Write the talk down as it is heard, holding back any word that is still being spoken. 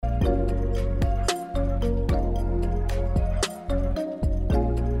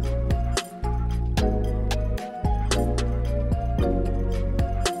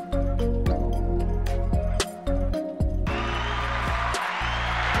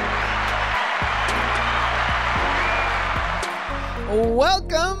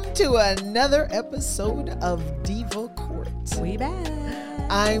Welcome to another episode of Diva Court. We back.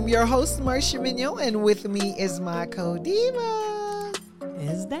 I'm your host, Marcia Mignon, and with me is my co-diva.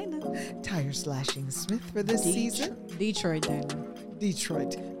 It's Dana. Tire Slashing Smith for this season. Detroit Dana.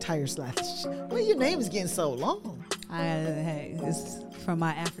 Detroit Tire Slash. Well, your name is getting so long. Hey, it's from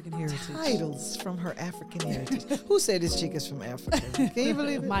my African heritage. Titles from her African heritage. Who said this chick is from Africa? Can you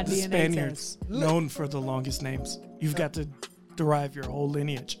believe it? My DNA Spaniards, test. known for the longest names. You've got to derive your whole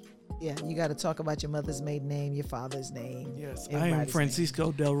lineage. Yeah, you got to talk about your mother's maiden name, your father's name. Yes, I am everybody's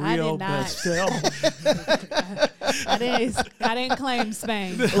Francisco del I Rio did not. Bestel. I didn't claim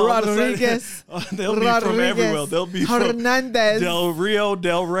Spain. Rodriguez. They'll be from everywhere. They'll be from Hernandez. Del Rio,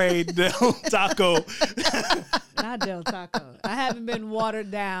 Del Rey, Del Taco. Not Del Taco. I haven't been watered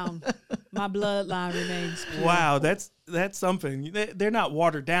down. My bloodline remains pure. Wow, that's something. They're not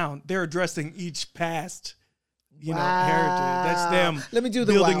watered down. They're addressing each past, heritage. That's them. Let me do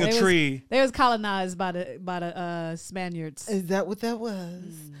the building wow. a tree. They was colonized by the Spaniards. Is that what that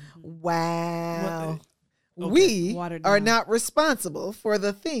was? Wow. Okay. We Watered are down. not responsible for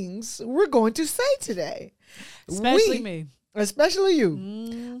the things we're going to say today. Especially We- me. Especially you.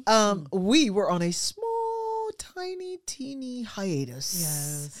 Mm. We were on a small, tiny, teeny hiatus.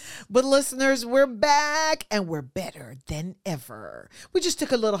 Yes. But listeners, we're back and we're better than ever. We just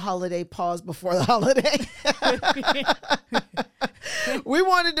took a little holiday pause before the holiday. We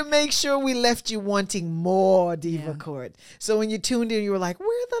wanted to make sure we left you wanting more Diva Yeah. Court. So when you tuned in, you were like,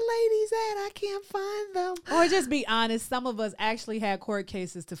 where the ladies at? I can't find them. Or just be honest, some of us actually had court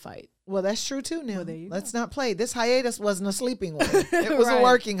cases to fight. Well, that's true too now. Well, there you Let's not play. This hiatus wasn't a sleeping one. It was a Right.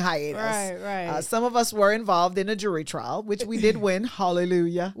 working hiatus. Right. Some of us were involved in a jury trial, which we did win.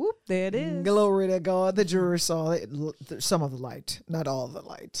 Hallelujah. Whoop, there it is. Glory to God. The jury saw it, some of the light, not all of the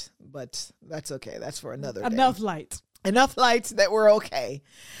light, but that's okay. That's for another day. Enough light. Enough lights that we're okay.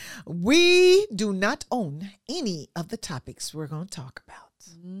 We do not own any of the topics we're going to talk about.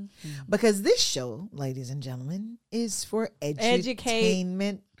 Because this show, ladies and gentlemen, is for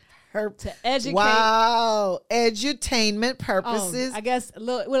edutainment. To educate. Wow. Edutainment purposes. I guess with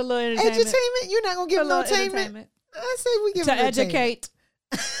a little entertainment. Edutainment? You're not going to give A them little entertainment? I say we give To them entertainment.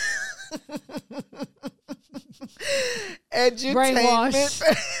 educate, Edutainment.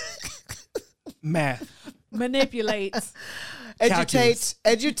 Math. manipulate,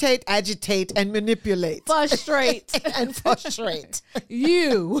 Edutate, agitate, and manipulate. frustrate And frustrate.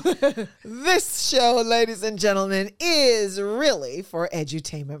 you. This show, ladies and gentlemen, is really for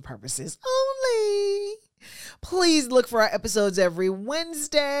edutainment purposes only. Please look for our episodes every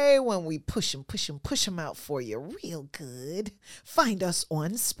Wednesday when we push them out for you real good. Find us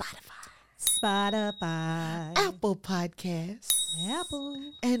on Spotify, Apple Podcasts,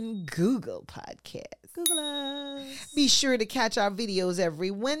 Apple, and Google Podcasts. Google us. Be sure to catch our videos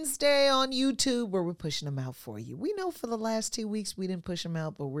every Wednesday on YouTube where we're pushing them out for you. We know for the last 2 weeks we didn't push them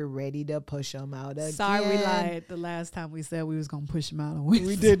out, but we're ready to push them out again. Sorry, we lied the last time we said we was gonna push them out on Wednesday.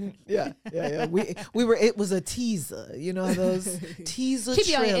 We didn't. Yeah. We were. It was a teaser. You know those teaser Keep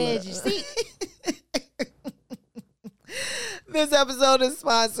you on your trailer. edge, you see. This episode is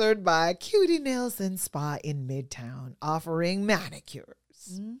sponsored by Cutie Nails and Spa in Midtown, offering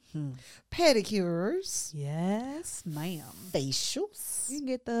manicures, pedicures, Yes, ma'am. facials, You can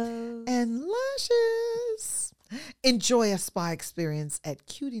get those. and lashes. Enjoy a spa experience at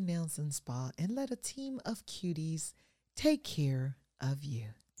Cutie Nails and Spa and let a team of cuties take care of you.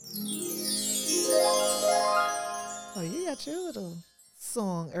 Oh, you got your little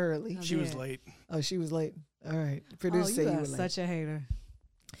song early. She was Yeah. late. Oh, she was late. All right. Oh, Producer you said you are were late. such a hater.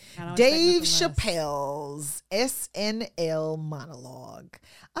 I don't Dave expect nothing less. Chappelle's SNL monologue.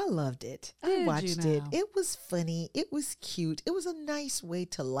 I loved it. I Did you watched it. now? It was funny. It was cute. It was a nice way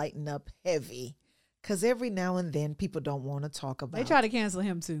to lighten up heavy. Because every now and then people don't want to talk about They try to cancel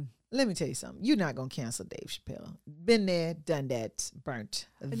him too. Let me tell you something. You're not going to cancel Dave Chappelle. Been there, done that, burnt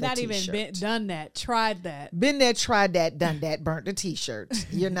the Not even t-shirt. done that. Tried that. Been there, tried that, done that, burnt the t-shirt.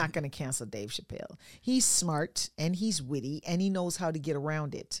 You're not going to cancel Dave Chappelle. He's smart and he's witty and he knows how to get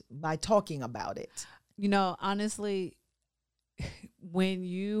around it by talking about it. You know, honestly, when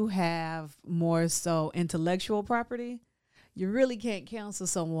you have more so intellectual property, you really can't cancel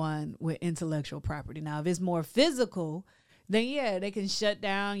someone with intellectual property. Now, if it's more physical, then yeah, they can shut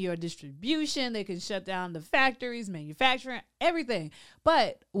down your distribution. They can shut down the factories, manufacturing, everything.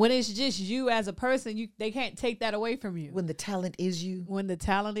 But when it's just you as a person, they can't take that away from you. When the talent is you When the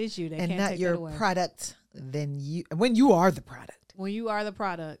talent is you, they and can't not take your that away. product, then when you are the product, When you are the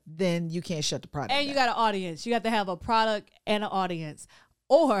product. then you can't shut the product And you down. got an audience. You got to have a product and an audience.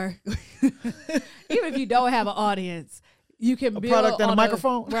 Or even if you don't have an audience, you can a build product and a on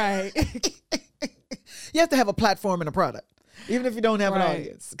microphone. right. You have to have a platform and a product, even if you don't have an Right.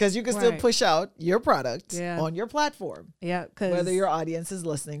 audience, because you can still Right. push out your product Yeah. on your platform, Yeah, because whether your audience is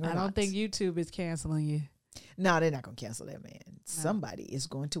listening or I not. don't think YouTube is canceling you. No, they're not going to cancel that, man. Somebody is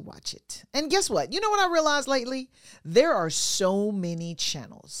going to watch it. And guess what? You know what I realized lately? There are so many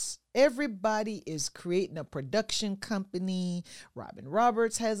channels. Everybody is creating a production company. Robin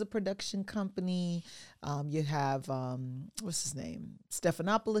Roberts has a production company. You have, what's his name?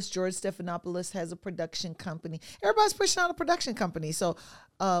 George Stephanopoulos has a production company. Everybody's pushing out a production company. So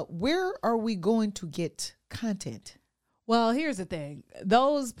where are we going to get content? Well, here's the thing.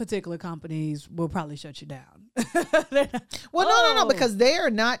 Those particular companies will probably shut you down. Well, no, because they are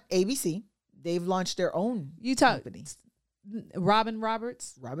not ABC. They've launched their own You talk company. Robin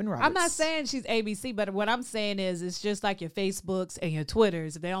Roberts. Robin Roberts. I'm not saying she's ABC, but what I'm saying is it's just like your Facebooks and your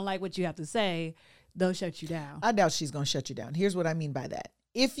Twitters. If they don't like what you have to say, they'll shut you down. I doubt she's going to shut you down. Here's what I mean by that.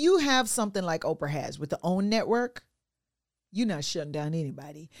 If you have something like Oprah has with the OWN network, you're not shutting down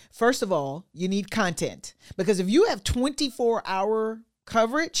anybody. First of all, you need content. Because if you have 24-hour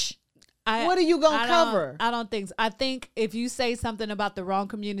coverage, what are you going to cover? I don't think so. I think if you say something about the wrong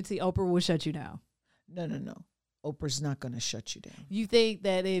community, Oprah will shut you down. No. Oprah's not going to shut you down. You think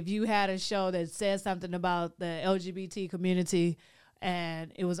that if you had a show that said something about the LGBT community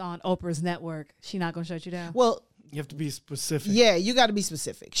and it was on Oprah's network, she not going to shut you down? Well, You have to be specific. yeah, you got to be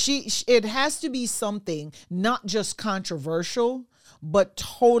specific. It has to be something not just controversial, but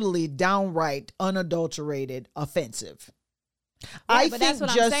totally downright unadulterated offensive. Yeah, but that's what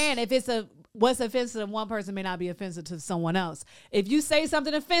I'm saying. If it's what's offensive to one person may not be offensive to someone else. If you say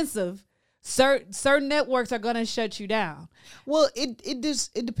something offensive, certain networks are going to shut you down. Well, it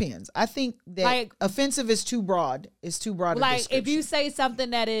depends. I think that Like- offensive is too broad. It's too broad. Like if you say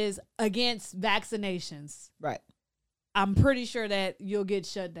something that is against vaccinations, right, I'm pretty sure that you'll get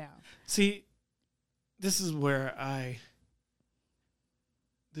shut down. See, this is where I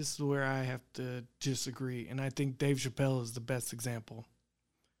have to disagree, and I think Dave Chappelle is the best example.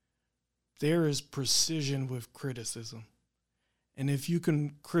 There is precision with criticism. And if you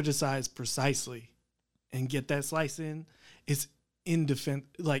can criticize precisely and get that slice in, it's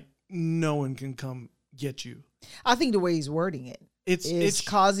like no one can come get you. I think the way he's wording it is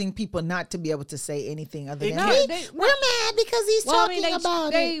causing people not to be able to say anything other than we're mad because he's talking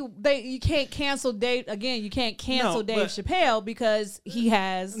about it. You can't cancel Dave again. You can't cancel Dave Chappelle because he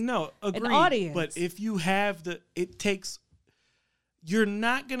has an audience. But if you have you're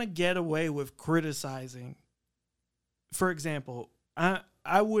not gonna get away with criticizing. For example,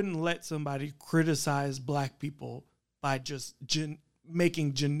 I wouldn't let somebody criticize black people by just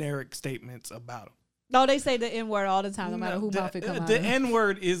making generic statements about them. No, they say the N-word all the time, no matter who mouth it come out The of.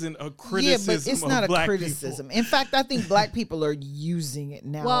 N-word isn't a criticism. Yeah, but it's not a criticism. People. In fact, I think black people are using it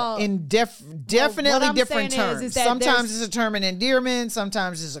now Well, in definitely different terms. is that Sometimes it's a term in endearment.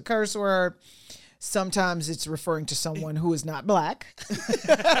 Sometimes it's a curse word. Sometimes it's referring to someone who is not black.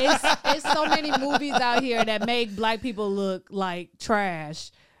 It's so many movies out here that make black people look like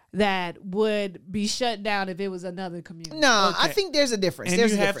trash that would be shut down if it was another community. No, Okay. I think there's a difference. And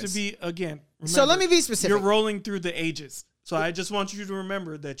There's you a have difference. to be, again, remember, So let me be specific. You're rolling through the ages. So I just want you to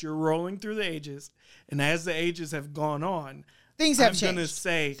remember that you're rolling through the ages. And as the ages have gone on, Things have I'm changed. going to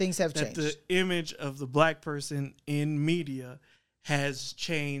say Things have that changed. the image of the black person in media has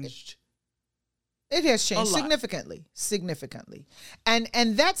changed. It has changed A lot. significantly.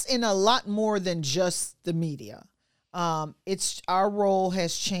 And that's in a lot more than just the media. It's our role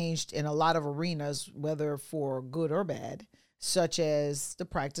has changed in a lot of arenas, whether for good or bad, such as the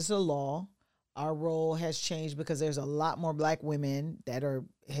practice of law. Our role has changed because there's a lot more black women that are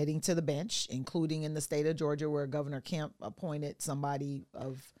heading to the bench, including in the state of Georgia, where Governor Kemp appointed somebody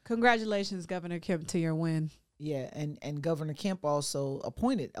of Congratulations, Governor Kemp, to your win. Yeah, and Governor Kemp also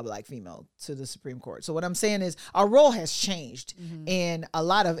appointed a black female to the Supreme Court. So what I'm saying is our role has changed in a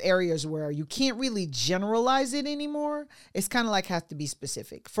lot of areas where you can't really generalize it anymore. It's kind of like have to be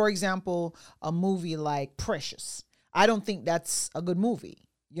specific. For example, a movie like Precious. I don't think that's a good movie.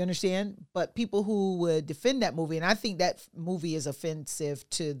 You understand? But people who would defend that movie, and I think that movie is offensive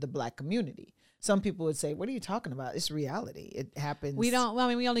to the black community. Some people would say, what are you talking about? It's reality. It happens. We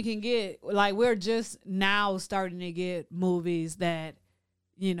only can get, like, we're just now starting to get movies that,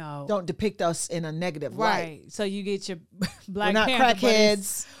 you know. Don't depict us in a negative light. Right. So you get your Black We're not Panther,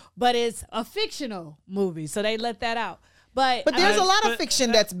 crackheads. but it's a fictional movie. So they let that out. But There's a lot of But-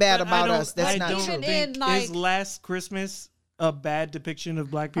 fiction that's bad but about I don't- us. That's I not don't true. Even think in, like- is Last Christmas a bad depiction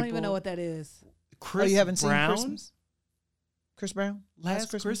of black I people? don't even know what that is. Chris Oh, you haven't seen Brown? Christmas? Chris Brown? Last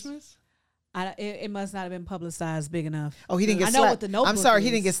Christmas? It must not have been publicized big enough. Oh, he didn't get I slapped. know what the Notebook I'm sorry, he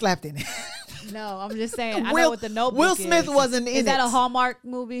is. didn't get slapped in it. No, I'm just saying. I Will- know what the Notebook Will Smith is. wasn't in Is that it. a Hallmark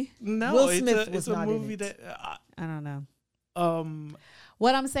movie? No, Will it's Smith a, was it's a not in movie it. that I don't know. um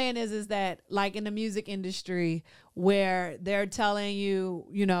What I'm saying is that like in the music industry where they're telling you,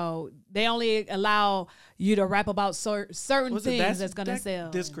 you know, they only allow you to rap about certain was it things that's going to that-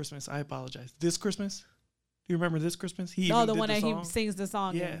 sell. This Christmas. I apologize. This Christmas. Do you remember This Christmas? He Oh, even the did one that song. he sings the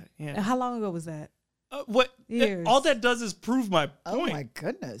song. Yeah, in. yeah. How long ago was that? What? Years. All that does is prove my point. Oh my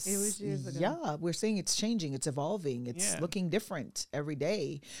goodness. It was years ago. Yeah, we're seeing it's changing, it's evolving, it's Yeah. looking different every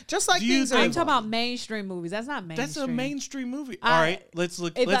day. Just like Do you things are think- I'm talking about evolving. mainstream movies. That's not mainstream. That's a mainstream movie. I- All right, let's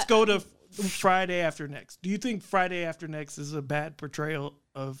look. if Let's I- go to Friday After Next. Do you think Friday After Next is a bad portrayal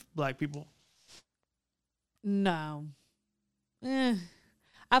of black people? No.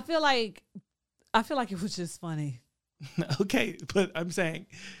 I feel like it was just funny. Okay, but I'm saying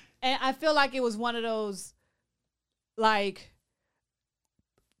And I feel like it was one of those, like,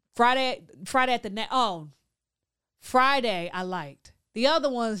 Friday at the net. Oh, Friday I liked. The other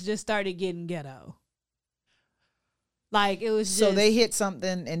ones just started getting ghetto. Like it was just, So they hit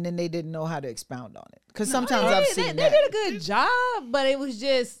something and then they didn't know how to expound on it. Because sometimes I've they seen that. did a good job, but it was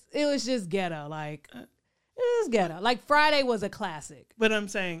just ghetto. Like it was ghetto. Like Friday was a classic. But I'm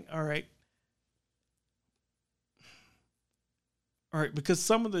saying, all right, because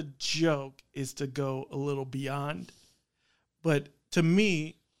some of the joke is to go a little beyond. But to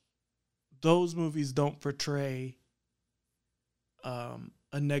me, those movies don't portray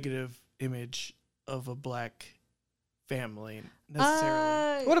a negative image of a black family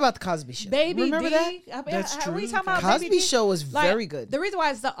necessarily. What about the Cosby Show? Baby Remember D? that? That's Are we true. talking about Cosby Baby D? Show was Like, very good. The reason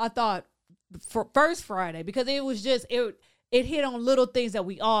why I thought for first Friday because it was just it hit on little things that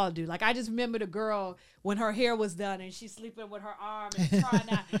we all do. Like I just remember the girl when her hair was done and she's sleeping with her arm and trying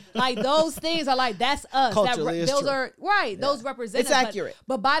not like those things are like that's us. Culturally, it's those true. are right. Yeah. Those represent It's us. accurate.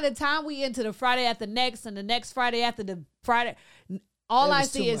 But by the time we into the Friday after next and the next Friday after the Friday, all That I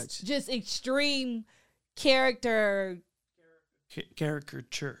was see too is much. just extreme character.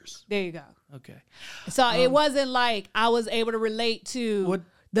 Caricatures. There you go. Okay. So it wasn't like I was able to relate to What-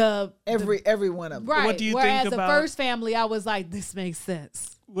 Every one of them. right. What do you Whereas think the about- first family, I was like, this makes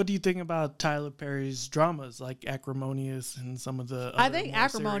sense. What do you think about Tyler Perry's dramas like Acrimonious and some of the I other think more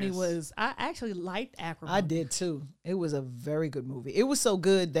Acrimony serious- was. I actually liked Acrimony. I did too. It was a very good movie. It was so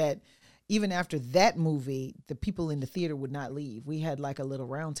good that even after that movie, the people in the theater would not leave. We had like a little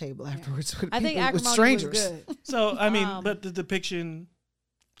round table afterwards with I think people, with Acrimony was strangers. good. So I mean, Um, but the depiction.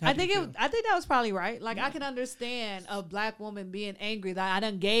 how I do you think feel? I think that was probably right. Like I can understand a black woman being angry that I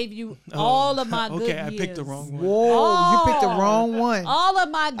done gave you Oh, all of my good okay, years. I picked the wrong one. Whoa, you picked the Oh. wrong one. All of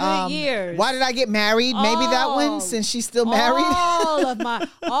my good years. Why did I get married? Maybe that Oh. one, since she's still married.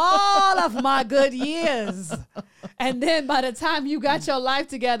 all of my good years. And then by the time you got your life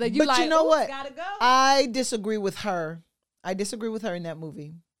together, you But like, you know "Ooh, what? gotta go. I disagree with her. I disagree with her in that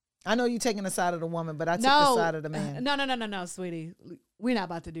movie. I know you're taking the side of the woman, but I took the side of the man. No, sweetie. We're not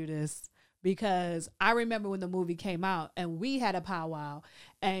about to do this because I remember when the movie came out and we had a powwow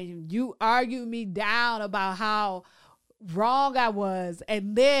and you argued me down about how wrong I was.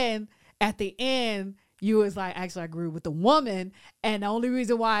 And then at the end, you was like, actually, I agree with the woman. And the only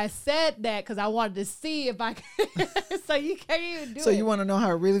reason why I said that, because I wanted to see if I could. So you can't even do it. So you want to know how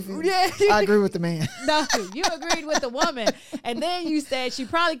I really feel? Yeah. I agree with the man. No, you agreed with the woman. And then you said she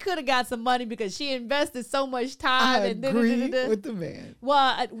probably could have got some money because she invested so much time. I and agree da-da-da-da-da. with the man.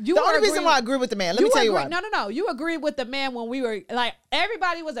 Well, you The were only reason agreeing- why I agree with the man, let me tell you why. No. You agreed with the man when we were like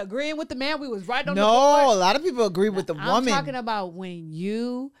everybody was agreeing with the man. We was right on the No, a board. lot of people agree with the I'm woman. talking about when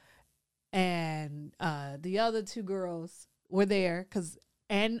you and the other two girls were there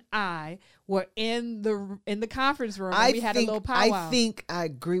and I were in the conference room. And we had a little powwow. I think I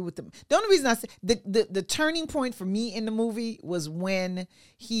agree with them. The only reason I say the turning point for me in the movie was when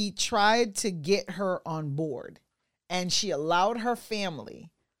he tried to get her on board, and she allowed her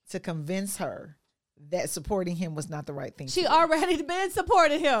family to convince her that supporting him was not the right thing. She to do. already been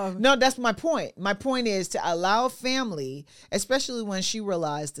supporting him. No, that's my point. My point is to allow family, especially when she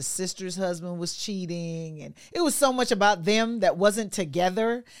realized the sister's husband was cheating and it was so much about them that wasn't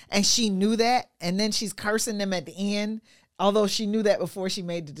together, and she knew that, and then she's cursing them at the end, although she knew that before she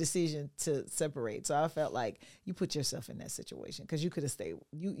made the decision to separate. So I felt like you put yourself in that situation because you could have stayed.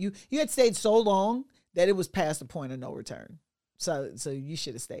 You had stayed so long that it was past the point of no return. So you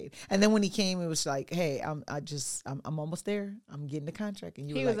should have stayed. And then when he came, it was like, hey, I'm almost there. I'm getting the contract. And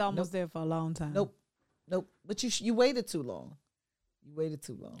He were was like, almost there for a long time. Nope. But you waited too long. You waited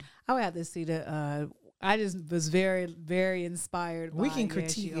too long. I would have to see I just was very, very inspired. We by can Yes,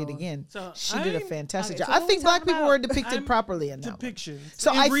 critique She it Owns. again. So She did a I'm- fantastic okay, job. so I what think we black talking people about? were depicted I'm- properly in that one. Depictions.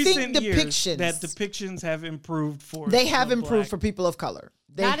 So In I think recent years, depictions- that depictions have improved for. They have the improved black. for people of color.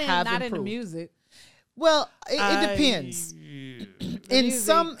 They Not have in improved. the music. Well, it depends. In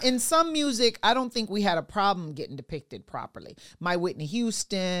music. some music, I don't think we had a problem getting depicted properly. My Whitney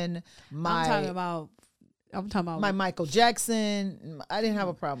Houston, I'm talking about. my Michael Jackson. I didn't have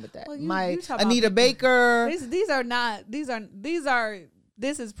a problem with that. Well, My you talking about Anita people- Baker. These are not. These are.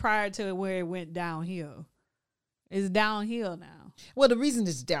 This is prior to where it went downhill. It's downhill now. Well, the reason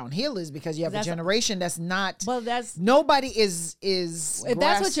it's downhill is because you have a That's- generation that's not. Well, that's Nobody is. if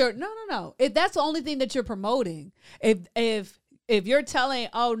that's what you're no. If that's the only thing that you're promoting, if you're telling,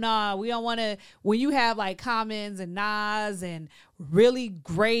 oh nah, we don't want to. When you have like Commons and Nas and really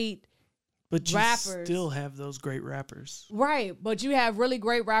great. But you rappers. still have those great rappers Right, but you have really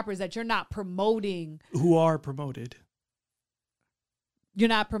great rappers that you're not promoting. who are promoted. You're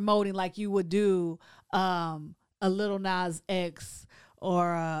not promoting like you would do a Lil Nas X or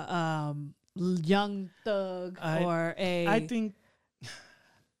a Young Thug or a. I think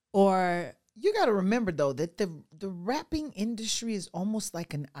or You got to remember though that the rapping industry is almost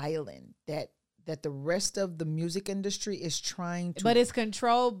like an island that the rest of the music industry is trying to. but it's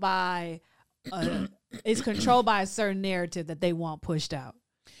controlled by a certain narrative that they want pushed out.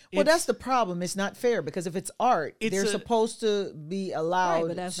 Well, that's the problem. It's not fair because if it's art, It's they're a- supposed to be allowed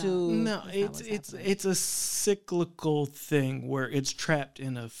but that's to. no, That's not it's what's happening. it's a cyclical thing where it's trapped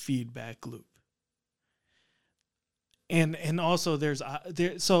in a feedback loop. And also there's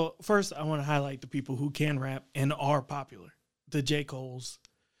there. So first, I want to highlight the people who can rap and are popular: the J. Cole's,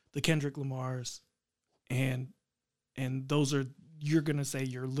 the Kendrick Lamar's, and those are, you're gonna say,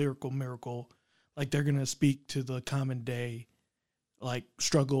 your lyrical miracle. Like they're gonna speak to the common day, like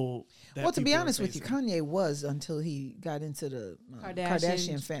struggle. That Well, to be people are honest with you, facing. Kanye was until he got into the Kardashian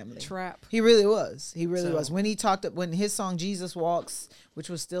Kardashian family. Trap. He really was. He really So- was. When he talked, when his song "Jesus Walks," which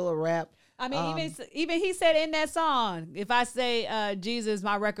was still a rap. I mean, even he said in that song, if I say Jesus,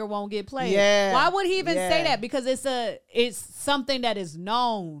 my record won't get played. Yeah, Why would he even yeah. say that? Because it's something that is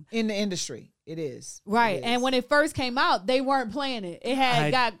known. In the industry, it is. Right. It And is. when it first came out, they weren't playing it. It had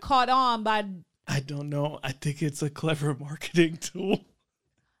I- got caught on by, I don't know. I think it's a clever marketing tool.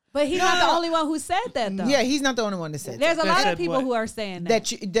 but he's not the only one who said that though. Yeah, he's not the only one that said There's that. a lot said of people what? who are saying that.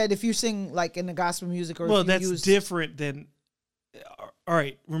 That if you sing like in the gospel music or Well, if you that's use, different than. All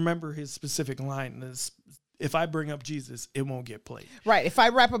right, remember his specific line is, "If I bring up Jesus, it won't get played." right. If I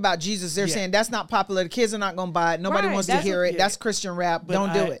rap about Jesus, they're Yeah. saying that's not popular. The kids are not going to buy it. Nobody Right, wants to that's hear what- it. yeah. That's Christian rap. But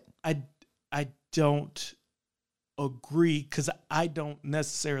Don't do it. I don't agree because I don't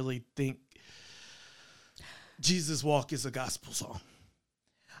necessarily think Jesus Walk is a gospel song.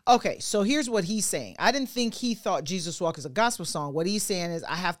 Okay, so here's what he's saying. I didn't think he thought Jesus Walk is a gospel song. What he's saying is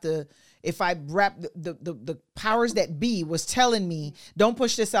I have to, if I rap, the powers that be was telling me, don't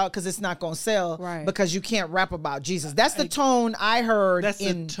push this out because it's not going to sell Right. because you can't rap about Jesus. That's the tone I heard That's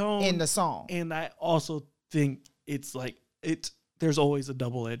in the tone in the song. And I also think it's like there's always a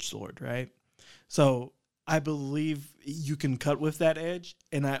double-edged sword, right? So I believe you can cut with that edge,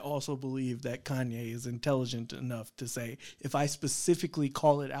 and I also believe that Kanye is intelligent enough to say, if I specifically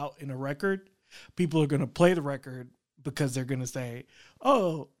call it out in a record, people are going to play the record because they're going to say,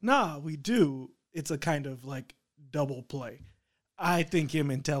 oh, nah, we do. It's a kind of like double play. I think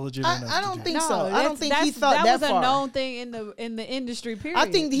him intelligent enough I to don't do think that. so. I don't think he thought that that was far. a known thing in the industry. Period. I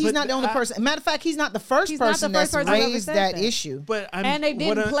think he's But not the only person. Matter of fact, he's not the first He's not the person first that's person who ever raised said that that. issue. But and they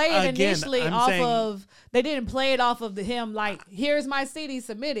didn't play it again, initially I'm off saying- of. They didn't play it off of him. Like, here's my CD,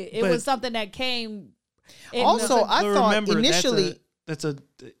 submit it. It But- was something that came. in Also, the- I But thought remember, initially.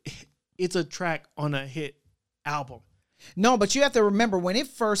 it's a track on a hit album. No, but you have to remember when it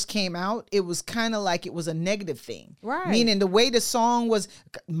first came out, it was kind of like it was a negative thing. Right. Meaning the way the song was,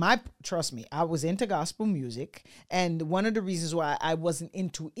 trust me, I was into gospel music. And one of the reasons why I wasn't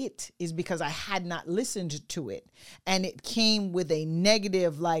into it is because I had not listened to it. And it came with a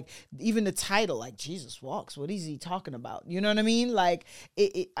negative, like even the title, like Jesus Walks. What is he talking about? You know what I mean? Like,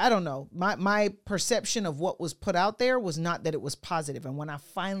 I don't know. My perception of what was put out there was not that it was positive. And when I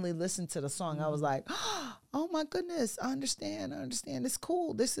finally listened to the song, I was like, oh my goodness, I understand. It's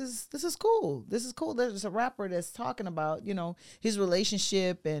cool. This is cool. This is cool. There's a rapper that's talking about, his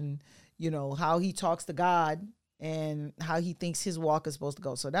relationship and, how he talks to God and how he thinks his walk is supposed to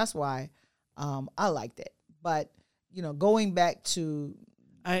go. So that's why I liked it. But, going back to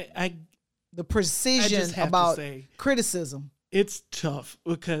I the I precision just have about to say criticism. it's tough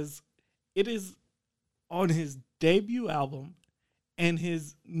because it is on his debut album and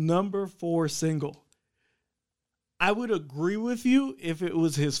his number 4 single, I would agree with you if it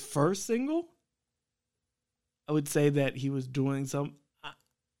was his first single. I would say that he was doing some.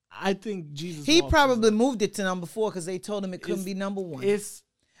 I think Jesus. He Walks probably is- moved it to number 4 because they told him it couldn't be number 1. It's.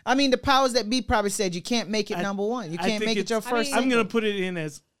 I mean, the powers that be probably said you can't make it I- number 1. You I can't think make it it's- your I first. mean- I'm gonna put it in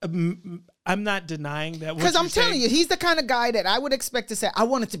as. I'm not denying that. Because I'm telling you, he's the kind of guy that I would expect to say, I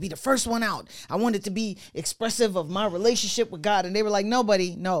want it to be the first one out. I want it to be expressive of my relationship with God. And they were like,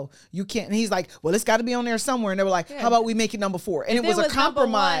 nobody, no, you can't. And he's like, well, it's got to be on there somewhere. And they were like, how about we make it number 4? And it was a number one,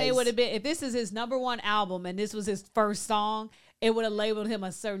 compromise. it would have been, if this is his number 1 album and this was his first song, it would have labeled him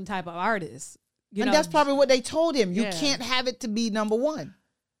a certain type of artist. You And know? that's probably what they told him. You Yeah. can't have it to be number 1.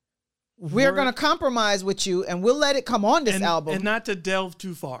 We're going to compromise with you and we'll let it come on this album. And not to delve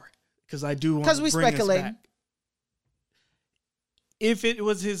too far, because I do want 'Cause to we bring us speculating. back. If it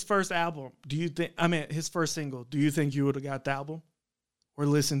was his first album, do you think? I mean, his first single. Do you think you would have got the album, or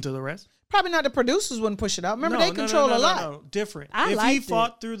listened to the rest? Probably not the producers wouldn't push it out. Remember, No, they control a lot. No, different. I if he liked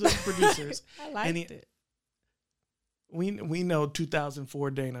fought it. through the producers, I liked and it. we know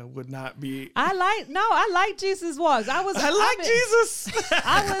 2004 Dana would not be. I like Jesus Walks. I like Jesus.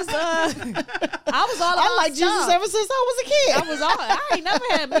 I was all about I like Jesus stuff. ever since I was a kid. I ain't never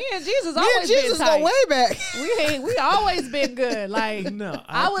had me and Jesus Me always and Jesus been tight. go way back. We always been good. Like No,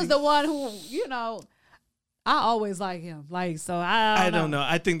 I was think- the one who, I always like him. Like so I don't know.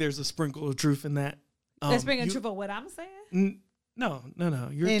 I think there's a sprinkle of truth in that. That's bringing you- truth of what I'm saying. No.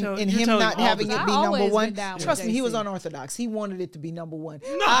 You're in you're him telling not all having the- it I be number always 1. been down with Trust me, he was JC. unorthodox. He wanted it to be number 1.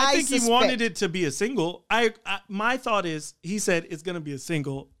 No, I think suspect- he wanted it to be a single. My thought is he said it's going to be a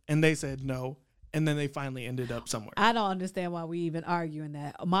single, and they said no, and then they finally ended up somewhere. I don't understand why we even arguing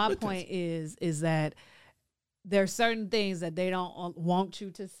that. My Because- point is that there's certain things that they don't want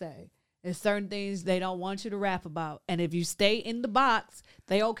you to say. There's certain things they don't want you to rap about. And if you stay in the box,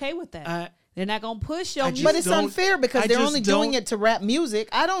 they okay with that. They're not going to push your I music. But it's don't- unfair because I they're just only doing don't- it to rap music.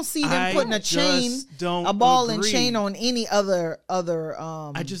 I don't see them I putting a chain, just don't a ball and agree. chain on any other.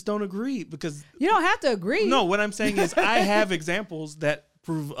 I just don't agree because You don't have to agree. no, what I'm saying is I have examples that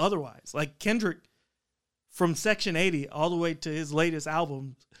prove otherwise. Like Kendrick from Section 80 all the way to his latest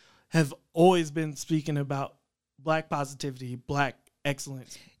album have always been speaking about Black positivity, Black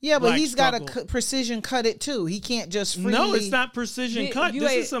excellence. Yeah, but Black he's got struggle. to precision cut it too. He can't just freely. No, it's not precision You- cut. you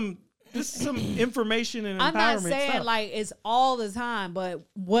This ain't- is some information and empowerment I'm not saying stuff. like it's all the time, but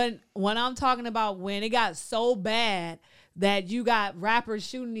when I'm talking about when it got so bad that you got rappers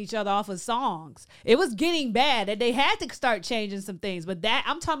shooting each other off of songs, it was getting bad that they had to start changing some things. But that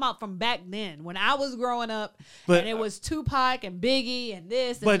I'm talking about from back then when I was growing up, But- and it was Tupac and Biggie and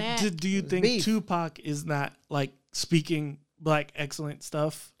this But and that. do you think beef. Tupac is not like speaking Black excellent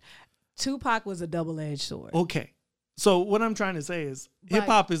stuff? Tupac was a double-edged sword. Okay. So what I'm trying to say is But- hip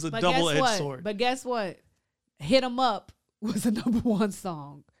hop is a but guess double-edged what? sword. But guess what? Hit 'Em Up was a number 1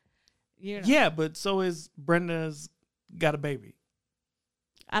 song. You know? Yeah, but so is Brenda's Got a Baby.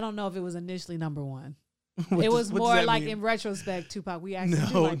 I don't know if it was initially number 1. What It does- was what does more that like mean? in retrospect, Tupac. We actually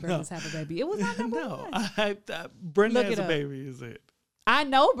do No, like no. Brenda's Have a Baby. It was not number No, 1. Brenda Look Has it a up. Baby is it. I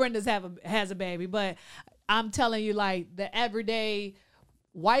know Brenda's has a baby, but I'm telling you, like the everyday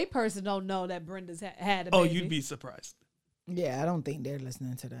white person don't know that Brenda's had a baby. Oh, you'd be surprised. Yeah, I don't think they're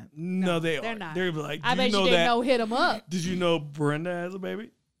listening to that. No, they they're are. not. They're like, I do bet you know you didn't that? know Hit 'Em Up. Did you know Brenda has a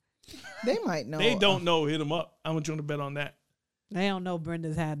baby? They might know. They don't know Hit 'Em Up. I want you to bet on that. They don't know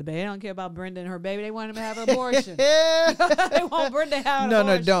Brenda's had the baby. They don't care about Brenda and her baby. They want him to have an abortion. Yeah. They want Brenda to have an No,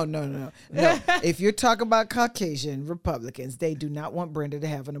 abortion. no. If you're talking about Caucasian Republicans, they do not want Brenda to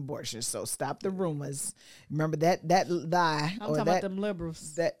have an abortion. So stop the rumors. Remember that lie I'm or talking that about them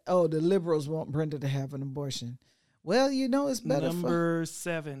liberals. the liberals want Brenda to have an abortion. Well, it's better Number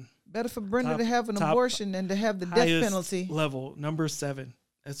 7. for Brenda top- to have an top- abortion than to have the death Highest penalty. level. Number 7.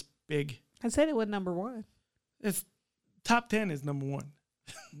 That's big. I said it was number 1. It's top 10 is number 1.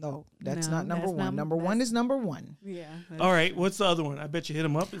 No, that's No, not number that's one. Number one that's- is number one. Yeah. All right. What's the other one? I bet you Hit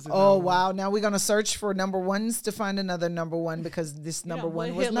 'Em Up. Is it Oh number one? wow! Now we're gonna search for number ones to find another number one because this number Yeah, one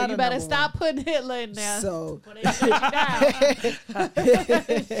put was Hitler. not You a better number stop putting Hitler in there. So Before they shut you down.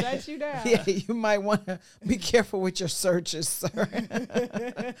 Shut you down. yeah, you might want to be careful with your searches,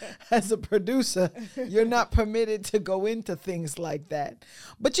 sir. As a producer, you're not permitted to go into things like that.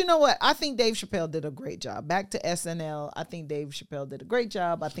 But you know what? I think Dave Chappelle did a great job. Back to SNL, I think Dave Chappelle did a great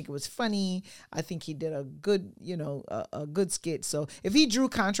job. I think it was funny. I think he did a good, a good skit. So if he drew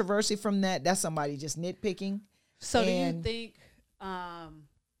controversy from that, that's somebody just nitpicking. So do you And- think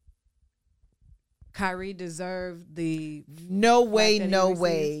Kyrie deserved the No way, that he no received?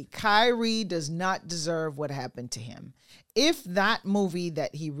 way. Kyrie does not deserve what happened to him. If that movie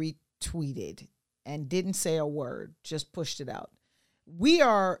that he retweeted and didn't say a word, just pushed it out. We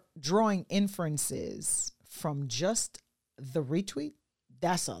are drawing inferences from just the retweet.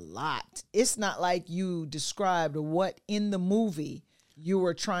 That's a lot. It's not like you described what in the movie you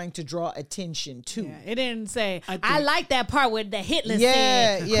were trying to draw attention to. Yeah, it didn't say, I like that part where the Hitler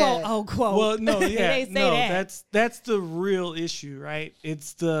Yeah, said, yeah. quote, unquote. Well, no, They yeah, ain't say no, that. that's the real issue, right?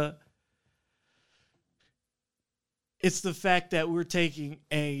 It's the fact that we're taking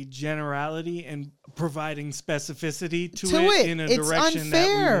a generality and providing specificity to it in a It's direction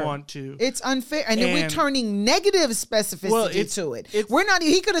unfair. that we want to. It's unfair. And then we're And- turning negative specificity to it. We're not,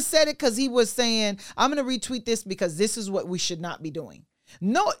 he could have said it because he was saying, I'm going to retweet this because this is what we should not be doing.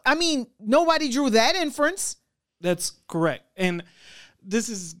 No, I mean, nobody drew that inference. That's correct. And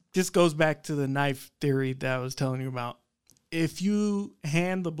this goes back to the knife theory that I was telling you about. If you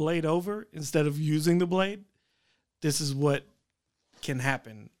hand the blade over instead of using the blade, this is what can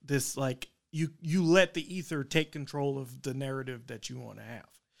happen. This, like, you let the ether take control of the narrative that you want to have.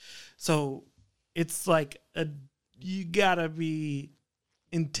 So it's like you gotta be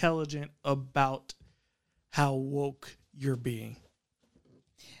intelligent about how woke you're being.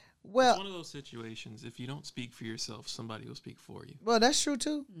 Well, It's one of those situations. If you don't speak for yourself, somebody will speak for you. well, that's true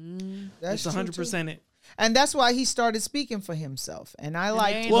too. That's It's true, 100% too. it. And that's why he started speaking for himself. And I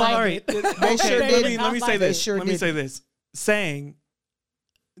like ain't Well, like all right. They Okay, sure let did. me say They this. sure Let me did. say this. Saying,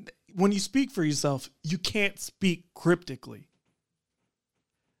 when you speak for yourself, you can't speak cryptically.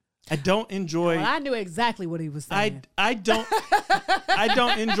 I don't enjoy. Well, I knew exactly what he was saying. I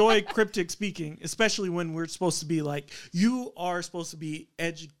don't enjoy cryptic speaking, especially when we're supposed to be like, you are supposed to be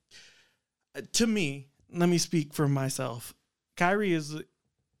to me, let me speak for myself. Kyrie is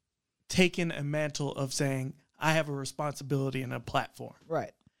taken a mantle of saying, I have a responsibility and a platform.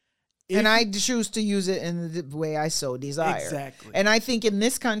 right. If- And I choose to use it in the way I so desire. Exactly. And I think in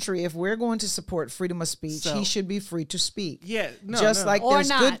this country, if we're going to support freedom of speech, So- he should be free to speak. Yeah, no, Just no. like Or there's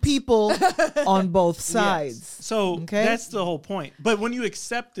not. good people on both Yes. sides. So Okay? that's the whole point. But when you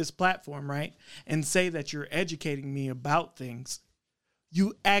accept this platform, right, and say that you're educating me about things,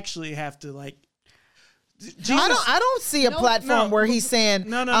 you actually have to, like, Jesus, I don't see a No, platform no. where he's saying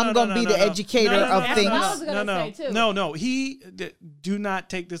No, no, I'm no, going no, to be no, the no. educator No, no, of no, things. That's what I was gonna no, say, too. No. Do not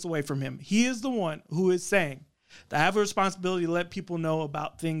take this away from him. He is the one who is saying that I have a responsibility to let people know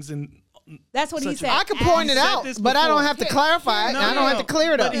about things. And That's what he such a- said. I could point You it said out, this but I don't before. have to clarify it. No, and I no, don't have no. to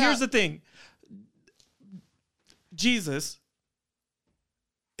clear it But up. here's the thing. Jesus,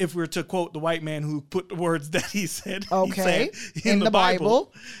 if we were to quote the white man who put the words that he said, Okay, he said in the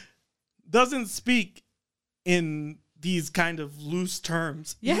Bible, doesn't speak in these kind of loose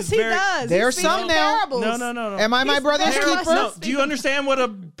terms. Yes, He's he very- does. There's He speaks some in now. parables. No. Am I my He's brother's very much keeper? No, do you understand what a I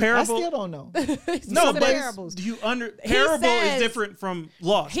parable? still don't know. He No, speaks in but parables. do you parable says- is different from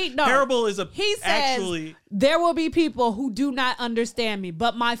lost. No. Parable is He says, actually there will be people who do not understand me,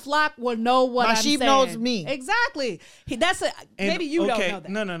 but my flock will know what My I'm sheep saying. knows me. Exactly. and- Maybe you don't okay, know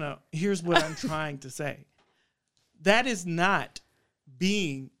that. No. Here's what I'm trying to say. That is not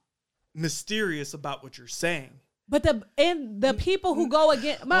being mysterious about what you're saying. But the people who go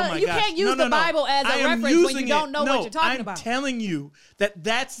against, Oh my you gosh. can't use No, the no. Bible as I a am reference when you using don't know it. what No, you're talking I'm about. telling you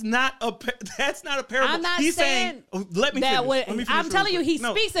that's not a parable. I'm not He's saying let me that finish. would- Let me finish I'm really telling you, quick. he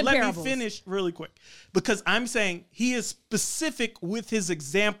No, speaks in let parables. me finish really quick because I'm saying he is specific with his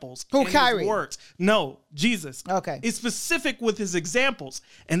examples. Who, and his Kyrie? works. No, Jesus. Okay. Is specific with his examples,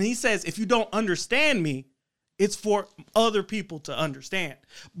 and he says, if you don't understand me, it's for other people to understand.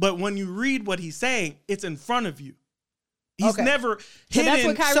 But when you read what he's saying, it's in front of you. He's Okay. never So hidden. that's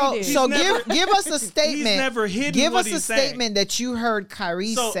what Kyrie So, did. so He's never- give us a statement. He's never hidden Give what us a he's saying. statement that you heard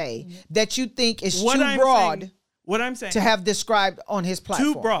Kyrie So- say that you think is What too I'm broad saying, what I'm saying, to have described on his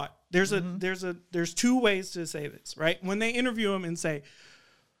platform. too broad. There's two ways to say this, right? When they interview him and say,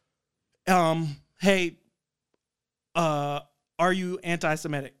 hey, are you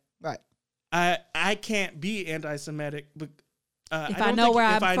anti-Semitic? Right. I can't be anti-Semitic, but If I I know where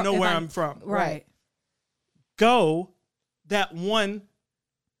if I'm I fro- know if where I'm- I'm from. Right. Go that one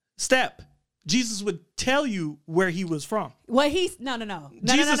step. Jesus would tell you where he was from. What he's no.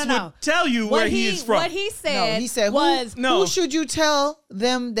 Jesus would tell you What where he is from. What he said, No, he said, was No. who should you tell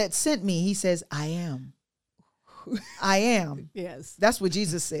them that sent me? He says, I am. I am. yes, That's what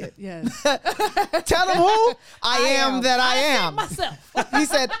Jesus said. yes. Tell them who? I am that I said am. myself. He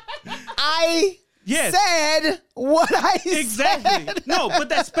said, I Yes. said what I Exactly. said. No, but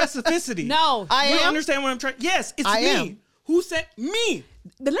that specificity. No, I You am. understand what I'm trying? Yes, it's I me. am. Who sent me?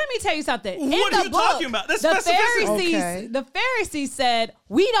 Let me tell you something. What In are the you book, talking about? That's the specificity. Pharisees, Okay. the Pharisees said,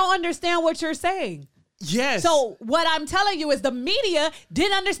 "We don't understand what you're saying." Yes. So what I'm telling you is the media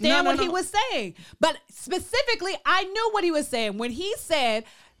didn't understand No, what he no. was saying. But specifically, I knew what he was saying. When he said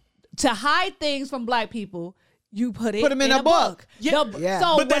to hide things from black people, you put it them in a book. Yeah. Yeah.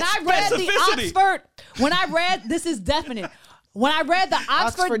 So But when that's I read the specificity. this is definite. When I read the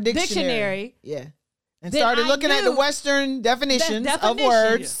Oxford Dictionary, Yeah. And Then started I looking at the knew Western definitions of definition.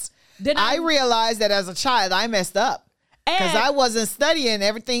 words. then I realized that as a child, I messed up. Because and- I wasn't studying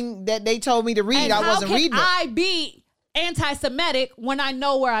everything that they told me to read. And I how wasn't can reading it. I be anti-Semitic when I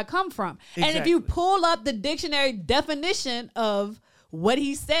know where I come from? And if you Exactly. pull up the dictionary definition of what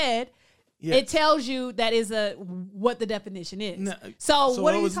he said, Yes. it tells you that is what the definition is. No, So,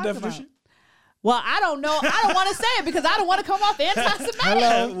 what are you was the talking definition? about? Well, I don't know. I don't want to say it because I don't want to come off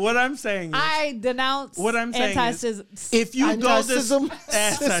anti-Semitic. What I'm saying is, I denounce What I'm saying is, anti-Semitism. if you go to Anti-schism.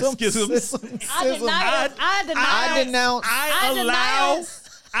 anti-schisms,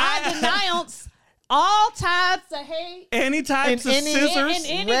 I denounce all types of hate any types of In any- scissors. in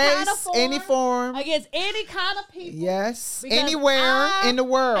any kind of race, form, any form. against any kind of people. Yes. Because Anywhere I in the I'm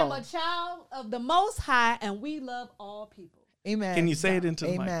world. a child of the Most High, and we love all people. Amen. Can you say it into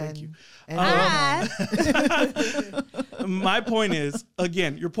the mic? Amen. Thank you. And I My point is,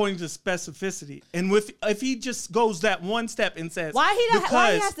 again, you're pointing to specificity, and if he just goes that one step and says, why he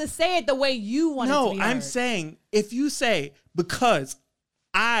because, has to say it the way you want it to no, be I'm heard? saying if you say because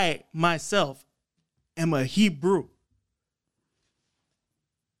I myself am a Hebrew,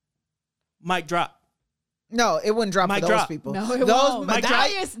 mic drop. No, it wouldn't drop Mic for those drop. people. No, it those, won't. Mic I,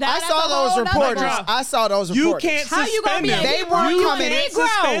 drop. I saw those reporters. drop. I saw those You reporters. can't How you gonna suspend be a him. They Hebrew? weren't You coming. can't Negro.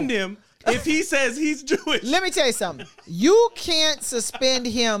 suspend him if he says he's Jewish. Let me tell you something. You can't suspend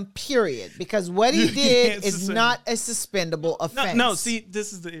him, period, because what he You did can't is suspend not a suspendable offense. No, see,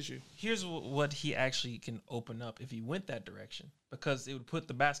 this is the issue. Here's what he actually can open up if he went that direction, because it would put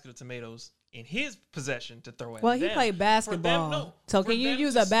the basket of tomatoes in his possession to throw at Well, them. he played basketball. For them, no. So For can you them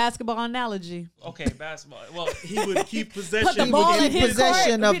use to a basketball analogy? Okay, basketball. Well, He would keep possession. Put the He ball would in keep his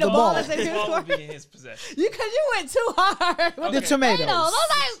possession court. of Be the ball. is in the his ball court. would be in his possession. Because you went too hard with The the tomatoes. tomatoes. I was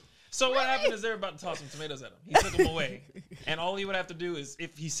like, So what happened is they're about to toss some tomatoes at him. He took them away, and all he would have to do is,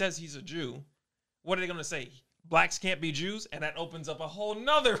 if he says he's a Jew, what are they going to say? Blacks can't be Jews, and that opens up a whole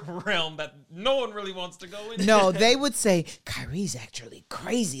nother realm that no one really wants to go into. No, they would say Kyrie's actually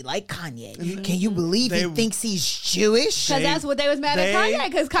crazy like Kanye. Can you believe he They- thinks he's Jewish? because that's what they was mad they- at Kanye.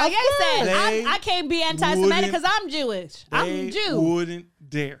 Because Kanye said, They I can't be anti-Semitic wouldn't- because I'm Jewish. I'm They Jew. wouldn't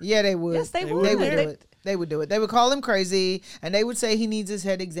dare. Yeah, they would. Yes, they They would. would do it. They would do it. They would call him crazy, and they would say he needs his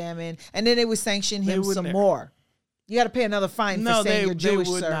head examined, and then they would sanction They him wouldn't some dare. more. You got to pay another fine No, for saying they you're Jewish,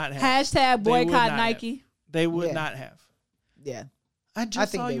 would sir. not have. Hashtag They would boycott not Nike. have. They would Yeah. not have. Yeah. I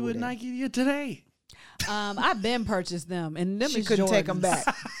just think saw they you would with have. Nike today. I've been purchased them, and them She is couldn't take them Jordans.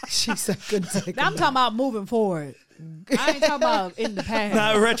 back. She said couldn't take them I'm talking about moving forward. I ain't talking about in the past.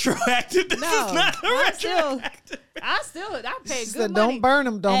 Not retroactive. This No, is not I still- retroactive. I paid She good said, money. don't burn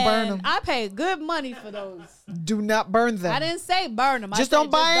them. Don't burn And them. I paid good money for those. Do not burn them. I didn't say burn them. Just don't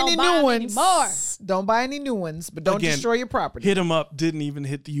buy any new ones. Anymore. Don't buy any new ones, but don't Again, destroy your property. Hit 'em up didn't even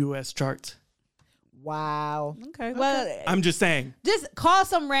hit the U.S. charts. Wow. Okay, well, I'm just saying. just call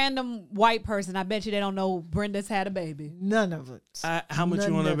some random white person. I bet you they don't know Brenda's had a baby. None of it. How much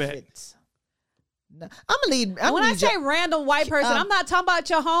you want to None of bet? it. No. I'm gonna lead. When I say random white person, I'm not talking about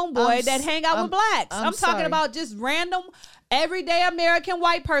your homeboy I'm that hang out I'm- with blacks. I'm I'm talking sorry. about just random, everyday American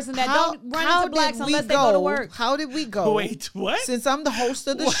white person that don't run into blacks unless they go to work. How did we go? Wait, what? Since I'm the host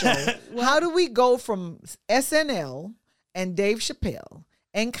of the show, how do we go from SNL and Dave Chappelle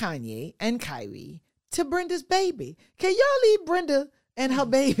and Kanye and Kyrie to Brenda's baby? Can y'all leave Brenda and her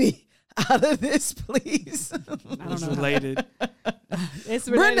baby out of this, please? It's related. It's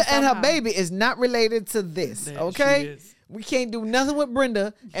related Brenda and her somehow. baby is not related to this, There she okay? is. We can't do nothing with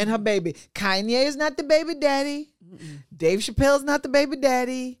Brenda and her baby. Kanye is not the baby daddy. Dave Chappelle's not the baby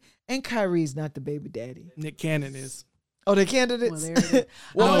daddy. And Kyrie's not the baby daddy. Nick Cannon is. Oh, the candidates? Well, there it is.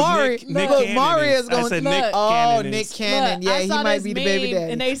 Well, No, Mari, Nick look, Cannon Mari is. is I going said to Nick Oh, Cannon Nick is. Cannon. Look, Yeah, I he saw might this be the baby meme,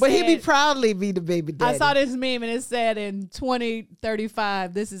 daddy. and they But he'd be said- proudly be the baby daddy. I saw this meme and it said in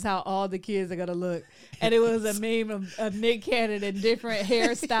 2035, this is how all the kids are going to look. And it was a meme of Nick Cannon in different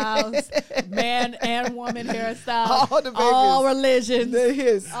hairstyles, man and woman hairstyles, All the babies. all religions. They're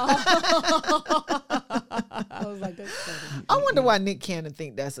his. I was like, that's funny. I wonder why Nick Cannon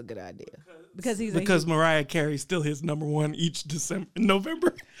think that's a good idea. Because he's Because Mariah Carey's still his number one each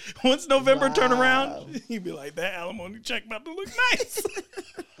November. Once November turn around, he'd be like, that alimony check about to look nice.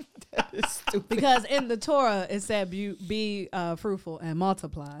 It's stupid. because in the Torah it said be fruitful and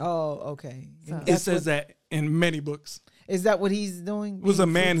multiply. Oh, okay. So- It says that in many books. Is that what he's doing? It was a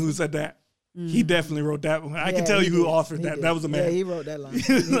man who said that. He definitely wrote that one. I Yeah, can tell he you who did. authored He that. did. That was a man. Yeah, he wrote that line.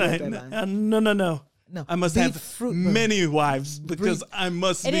 He was He wrote like, that line. no. No, I must be have fruitful. many wives because I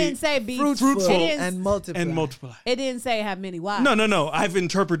must It be didn't say be fruitful It didn't, and multiply. and multiply. it didn't say have many wives. No. I've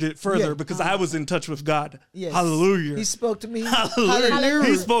interpreted it further Yeah. because I was in touch with God. Yes. Hallelujah. He spoke to me. Hallelujah.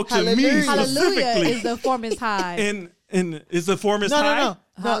 He spoke to me Hallelujah. Hallelujah specifically. is the form is high. And is the form is No, high? no.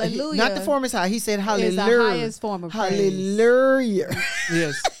 Hallelujah Not the form is high. He said is hallelujah. the highest form of praise. Hallelujah.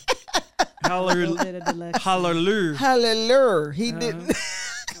 Yes. A little Hallelujah. bit of dialect. Hallelujah. Hallelujah. He didn't.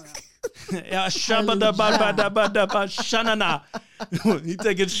 Yeah, shabba-dabba-dabba-dabba, shanana. He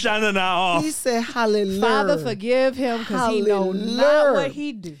taking shanana off. He said hallelujah. Father, forgive him because he know not Hallelujah. what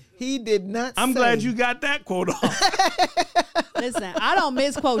he do. He did not I'm say. glad you got that quote off. Listen, I don't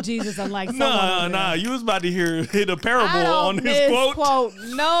misquote Jesus unlike someone. over Nah, there. you was about to hit a I parable don't on his quote. misquote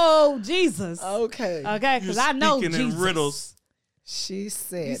no Jesus. Okay. Okay, because You're I know speaking in Jesus. riddles. She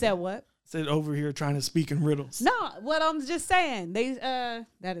said. You said what? Said over here trying to speak in riddles. No, what I'm just saying. They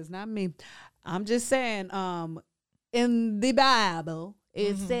that is not me. I'm just saying, in the Bible,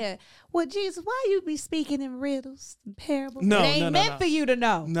 it said, well, Jesus, why you be speaking in riddles and parables? No, it ain't no, meant no. for you to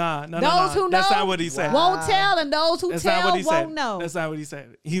know. Nah. Those who know That's not what he said. won't tell, and those who That's not tell what he won't said. know. That's not what he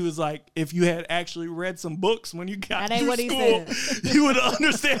said. He was like, if you had actually read some books when you got That ain't through what he school, you would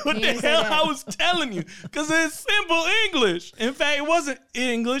understand what He the ain't say hell that. I was telling you. Because it's simple English. In fact, it wasn't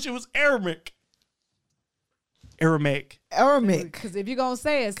English. It was Aramaic. Aramaic. Because if you're going to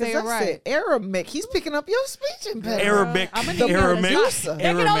say it, say it Because I right. said Aramaic. He's picking up your speech impediment. Arabic. I'm gonna Aramaic. producer.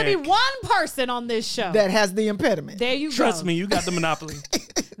 There can only be Aramaic. one person on this show. That has the impediment. There you Trust go. me, you got the monopoly.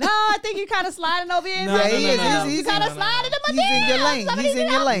 No, I think you're kind of sliding over here. No, Yeah, no, he no, is. no, no. He's kind of sliding in my He's in your DMs. lane. Somebody He's in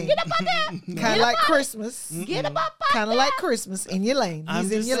get your up. lane. Get up on there. Kind of like Christmas. Get up up. Kind of like Christmas in your lane. I'm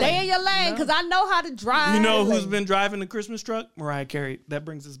He's in just your Stay lane. in your lane because I know how to drive. You know who's lane. been driving the Christmas truck? Mariah Carey. That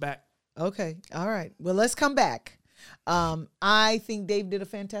brings us back. Okay. All right. Well, let's come back. I think Dave did a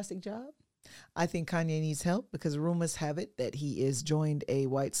fantastic job. I think Kanye needs help because rumors have it that he is joined a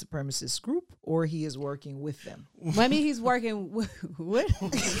white supremacist group or he is working with them. Maybe he's working with what?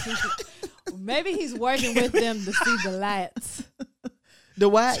 Maybe he's working with them to see the lights. The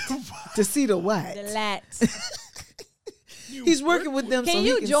white to see the white. The lights. He's working with them. Can so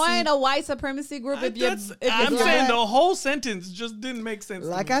you he join see, a white supremacy group if you're? I'm black. saying the whole sentence just didn't make sense.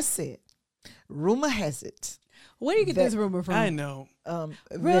 like to me. I said, rumor has it. Where do you get that- this rumor from? I know. Rumor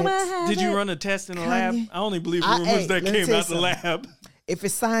That has Did you it. run a test in a Kanye- lab? I only believe I- rumors hey, that let me came tell you out the lab. if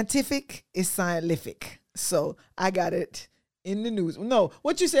it's scientific, it's scientific. So I got it in the news. No,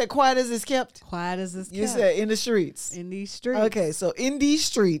 what you said, quiet as it's kept. Quiet as it's You kept said in the streets. in these streets. Okay, so in these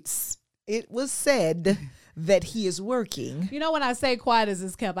streets, it was said that he is working. You know, when I say quiet as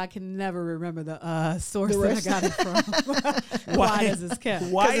it's kept, I can never remember the source The that I rest? got it from. Why- Quiet as it's kept.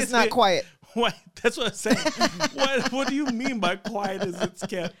 Why Because is it's not it quiet. Why? That's what I'm saying. what do you mean by quiet as it's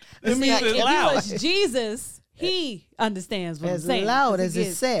kept? It It's means not it's If you loud. was Jesus, he understands what As I'm saying. loud 'cause he as it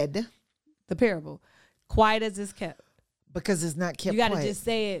gets said, the parable. Quiet as it's kept. because it's not kept You got to quiet. just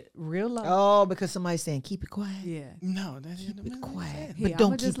say it real low. Oh, because somebody's saying keep it quiet. Yeah. No, that Keep doesn't it make quiet. sense. But Here, don't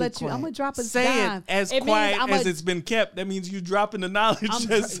I'ma keep just it let you. quiet. I'm gonna drop a Say dime. it as means quiet I'ma- as it's been kept. That means you dropping the knowledge I'm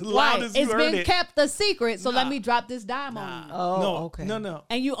as dr- loud right. as you It's heard been it. kept a secret, so let Nah. me drop this dime on you. Oh, no, okay. no.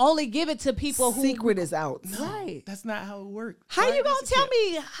 And you only give it to people who Secret is out. right. That's not how it works. How you gonna tell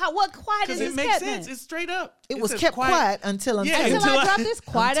me what quiet Because is it makes kept sense. then? It's straight up. It was says kept quiet until Yeah, Until until I drop this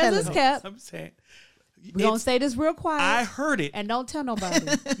quiet as telling it's you. kept. I'm saying. We're gonna It's- say this real quiet. I heard it. and don't tell nobody.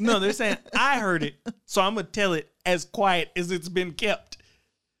 No, they're saying I heard it, so I'm gonna tell it as quiet as it's been kept.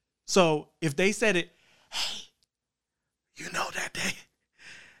 So if they said it, hey, you know that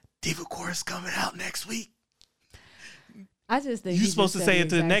Diva Core is coming out next week. I just think You he supposed just to said say it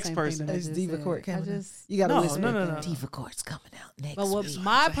to the exact next same person. thing that I It's just Diva said. Court I coming out. just- You got to No, whisper. no. Diva Court's coming out next But what week.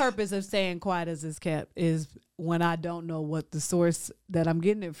 my purpose of saying quiet as it's kept is when I don't know what the source that I'm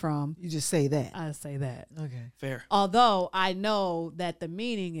getting it from, You just say that. I say that. Okay. Fair. Although I know that the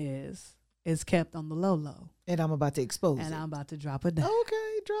meaning is kept on the low, And I'm about to expose and it. I'm about to drop it down.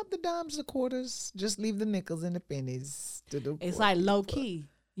 Okay, drop the dimes, the quarters. Just leave the nickels and the pennies. To the It's poor like low people. key.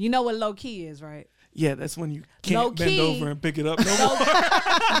 You know what low key is, right? Yeah, that's when you Low can't bend key. over and pick it up no more.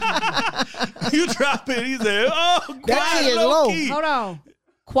 You drop it. He said, "Oh, That quiet, key is low low. key." Hold on.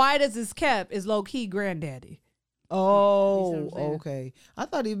 Quiet as it's kept is low key granddaddy. Oh, You see what I'm saying? okay. I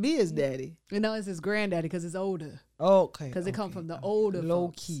thought he'd be his daddy. You know, it's his granddaddy because it's older. Okay. Because it come okay. from the older Low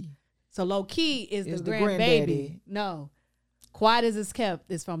folks. key. So low key is Is the the grandbaby. granddaddy. No. Quiet as it's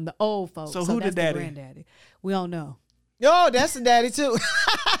kept is from the old folks. So who the that's daddy? granddaddy. We don't know. Oh, that's the daddy too.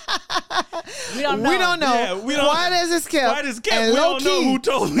 We don't know. We don't know. Yeah, we don't- Quiet as it's kept. Quiet as kept. And We low don't know key. who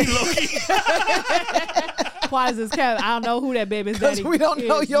told me low key. Quiet as it's kept. I don't know who that baby's Because daddy we don't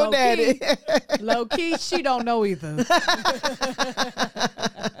know is. your Low daddy. Key, low key, she don't know either.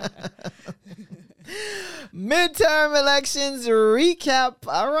 Midterm elections recap.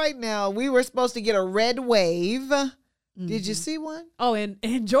 All right, now we were supposed to get a red wave. Did you see one? Oh, in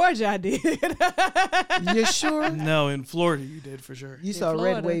Georgia, I did. You sure? No, in Florida you did for sure. You saw a red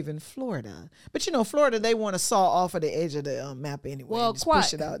Florida. wave in Florida. But you know, Florida, they want to saw off of the edge of the map anyway. Well, and just quite.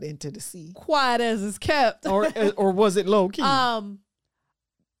 push it out into the sea. Quiet as it's kept. Or was it low key?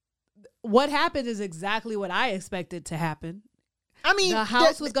 What happened is exactly what I expected to happen. I mean, The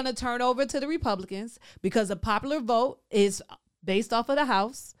House was going to turn over to the Republicans because the popular vote is based off of the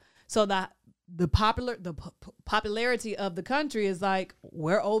House. So the popularity of the country is like,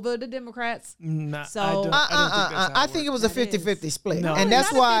 we're over the Democrats. Nah, So- I don't think that's how I it think it works. was a That is. 50-50 split. No. And No, that's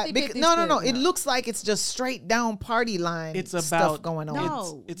it's not a why 50-50 no. split. It looks like it's just straight down party line It's stuff about- going on.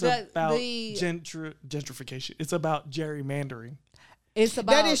 No. It's The- about the- gentrification. It's about gerrymandering. It's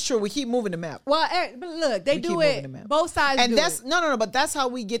about That is true. We keep moving the map. Well, but look, they We keep do moving it. them out. Both sides And do that's it. no, but that's how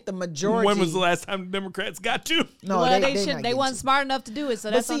we get the majority. When was the last time the Democrats got to? No, well, they not shouldn't. They getting weren't to. smart enough to do it, so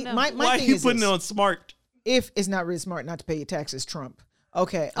But that's see, on them. my Why are thing you is putting this. it on smart? If it's not really smart not to pay your taxes, Trump.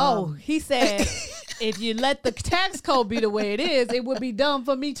 Okay. Oh, he said, if you let the tax code be the way it is, it would be dumb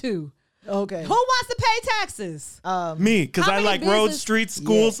for me too. okay. Who wants to pay taxes? Me, because How I many like roads, business- streets,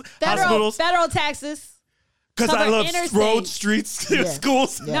 schools, hospitals. Federal taxes. Because I cover love interstates. roads, streets, Yeah.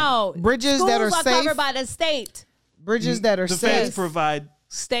 schools. Yeah. No. Bridges schools that are safe. covered by the state. Bridges that are The safe. feds provide.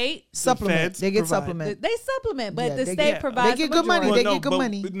 State. Supplement. feds They get provide. supplement. They supplement, but Yeah, the they state get- provides they get the good money. majority. They get good but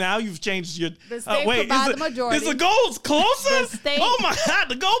money. now you've changed your. The state wait, provides is the majority. Is the goals closer? The state- Oh my God,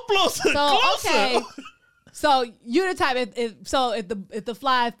 the goalposts are So closer. okay, so you the type if the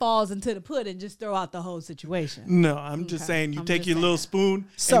fly falls into the pudding, just throw out the whole situation. No, I'm just Okay. saying you I'm take just your saying little that. spoon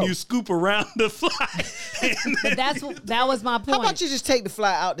So- and you scoop around the fly. But that was my point. How about you just take the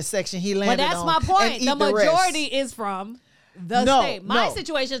fly out the section he But landed that's on my and point. eat The the rest? majority is from the No, state. My no.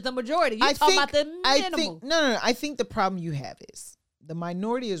 situation is the majority. You I talking think, about the minimal. no. I think the problem you have is the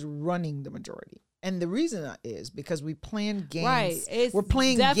minority is running the majority. And the reason is because we plan games. Right. It's We're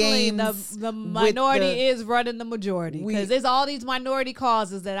playing definitely games. The with minority the- is running the majority. We- Because there's all these minority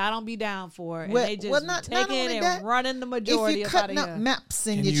causes that I don't be down for. And Well- they just well, not taking only and that, running the If majority you're up out cutting of up here. maps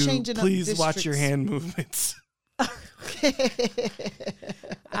and Can you're you changing up please watch your districts. hand movements?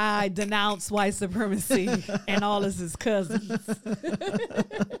 I denounce white supremacy and all of his cousins.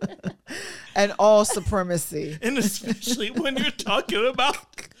 And all supremacy. And especially when you're talking about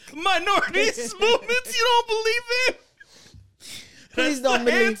minorities movements you don't believe in. Please That's don't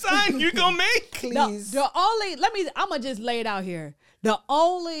the hand believe. sign you're gonna make. Please. The only I'm gonna just lay it out here. The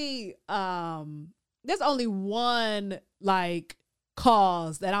only there's only one like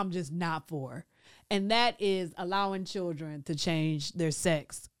cause that I'm just not for. And that is allowing children to change their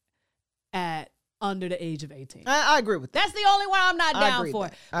sex at under the age of 18. I agree with that. That's the only one I'm not I down agree for.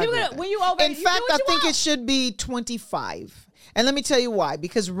 with that. I People agree gonna- with when that. you over, In you do fact, what I you think want. it should be 25. And let me tell you why.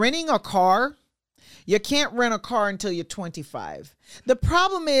 Because renting a car, you can't rent a car until you're 25. The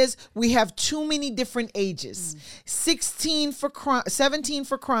problem is we have too many different ages. 17 for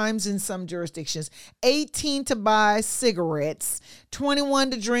crimes in some jurisdictions, 18 to buy cigarettes,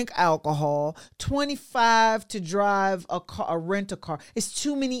 21 to drink alcohol, 25 to drive a car, or rent a car. It's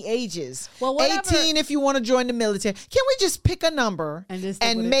too many ages. Well, whatever- 18 if you want to join the military. Can we just pick a number And just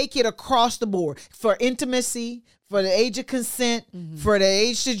stick with it? make it across the board for intimacy, for the age of consent, for the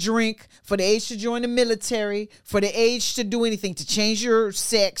age to drink, for the age to join the military, for the age to do anything, to change your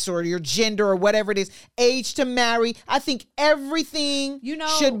sex or your gender or whatever it is, age to marry. I think everything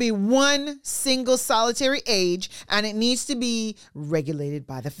should be one single solitary age, and it needs to be regulated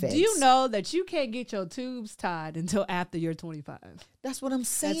by the feds. Do you know that you can't get your tubes tied until after you're 25? That's what I'm That's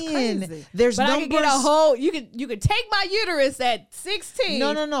saying. crazy. There's but numbers. I could get a whole. You could take my uterus at 16.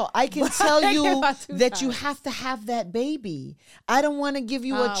 No. I can tell I you get my two that you times. have to have that baby. I don't want to give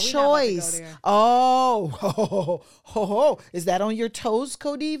you Oh, a we not about to go choice. there. Oh, is that on your toes,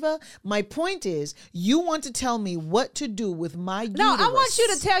 Codiva? My point is, you want to tell me what to do with my uterus. No, I want you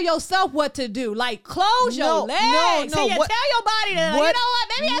to tell yourself what to do. Like, close No, your legs. no, See, you what- tell your body to, you know what- what?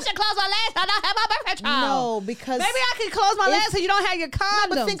 Maybe I should close my legs so I don't have my birth control. No, because Maybe I can close my legs so you don't have your condoms.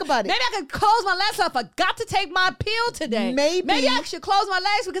 but think about it. Maybe I could close my legs. So if I got to take my pill today, maybe I should close my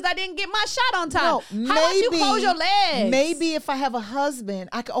legs because I didn't get my shot on time. No, How about you close your legs? Maybe if I have a husband,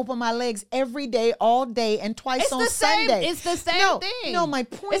 I can open my legs every day, all day, and twice on Sunday. It's the same thing. No, my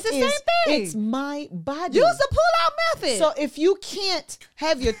point It's the is, same thing. it's my body. Use the pull-out method. So if you can't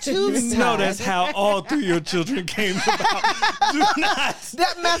have your tubes You know tied, that's how all three of your children came about. Do not.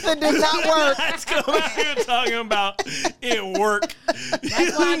 that method did not work. Let's go out here talking about it work. why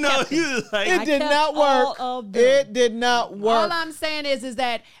I kept you like It did kept not all work. of them. It did not work. All I'm saying is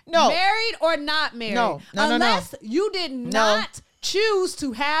that No. married or not married, No. unless you did not choose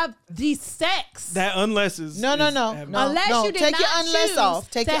to have the sex. that unless is No. Unless you did Take not your unless choose off.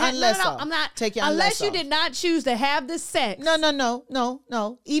 Take to your have- unless no, off. I'm not. Take your unless unless you off. did not choose to have the sex.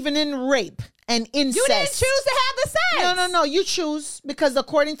 No. Even in rape and incest. You didn't choose to have the sex. No. You choose because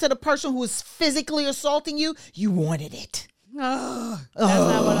according to the person who is physically assaulting you, you wanted it. That's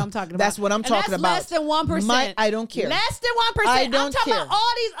not what I'm talking about. That's what I'm And talking that's about. Less than 1%. I don't care. Less than 1%. I I'm don't talking care. about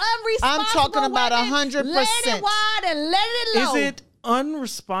all these unresponsible I'm talking about women 100%. letting it wide and letting it low. Is it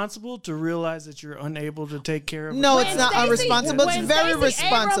unresponsible to realize that you're unable to take care of? No, a it's child? not unresponsible. It's when very Stacey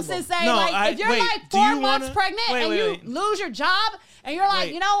Abrams responsible. is saying, No, if you're wait, like do 4 you months wanna- pregnant wait, and wait. you lose your job and you're like,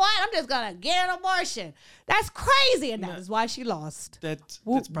 Wait. you know what? I'm just going to get an abortion. That's crazy. And that is why she lost. That's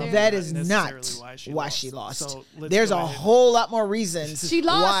Whoop, probably That not is necessarily not why she lost. So let's There's go a ahead. whole lot more reasons She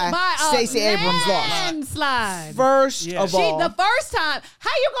lost why by a Stacey Abrams lost. landslide. First Yeah. of She, all, the first time,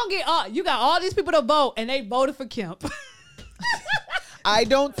 how you gonna get? You got all these people to vote, and they voted for Kemp. I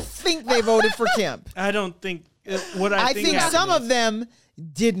don't think they voted for Kemp. I don't think what I I think happened some is- of them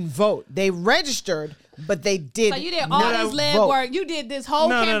didn't vote. They registered, but they did. So you did all not this leg vote. work. You did this whole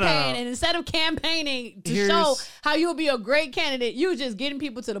No, no, no, campaign, no. and instead of campaigning to Here's- show how you'll be a great candidate, you were just getting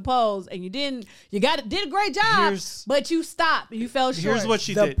people to the polls, and you did a great job, Here's- but you stopped. You fell short. Here's what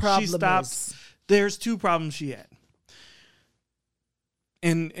she The did. problem She stopped. is- There's two problems she had,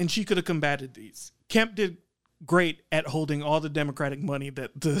 and she could have combated these. Kemp did great at holding all the Democratic money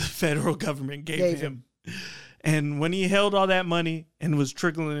that the federal government gave him. And when he held all that money and was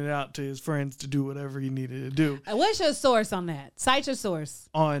trickling it out to his friends to do whatever he needed to do, What's your source on that? Cite your source.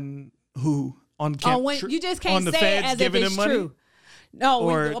 on who? On Kemp? When you just can't on the say feds it as if giving it's him money? true. No,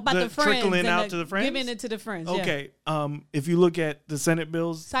 Or about the the friends trickling and out to the friends? giving it to the friends. yeah. Okay. If you look at the Senate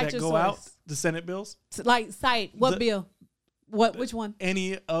bills Cite that your go source. out, the Senate bills, Like cite what The- bill? Which one?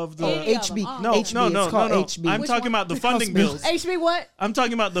 any of the Any of HB. them. no, HB. no, no, It's no, called no. HB. I'm Which talking one? about the funding bills. HB what? I'm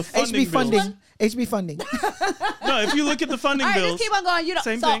talking about the funding HB bills. funding. HB funding. No, if you look at the funding All right, bills, just keep on going. You don't.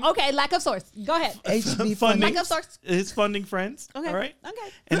 Same so thing. okay, lack of source. Go ahead. HB funding funding. Lack of source. is funding friends. Okay. All right.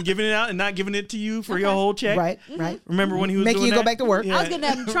 Okay. And giving it out and not giving it to you for your whole check. Right. Remember when he was Making doing you go that? back to work. Yeah. I was getting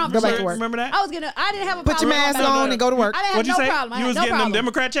them Trump. Go back to shirts. work. Remember that? I didn't have a problem. Put your mask going back on to and go to work. I didn't have What'd you no say? problem. I You had was no getting problem. them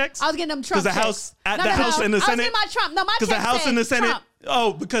Democrat checks? I was getting them Trump the checks. House at No, the no, House no. and the I was Senate. getting my Trump. No, my Because check the House said and the Senate. Trump.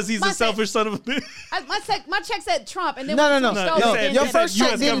 Oh, because he's My a check- selfish son of a bitch. My check said Trump, and then No. when No, Trump it stole said- it, Your it first said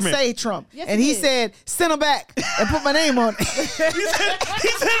check US didn't government. say Trump. Yes, And it he did. said, send him back and put my name on it. He said,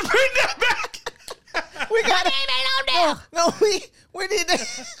 bring that back. We my got name ain't on there. No, we did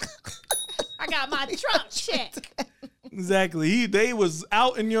that. I got my Trump check. Exactly. They was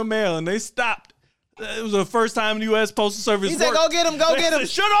out in your mail and they stopped. It was the first time the U.S. Postal Service He said, worked. go get him, go They get him. said,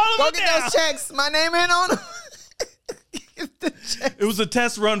 shut all of Go them get down. those checks. My name ain't on them. Get the check. It was a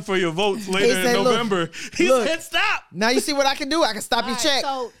test run for your votes later in said, look, November. He look. said, stop. Now you see what I can do. I can stop your right, check.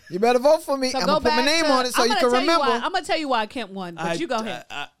 so- You better vote for me. So I'm go going to put my back name to- on it so I'm you gonna can tell remember. I'm going to tell you why Kemp won, but you go ahead.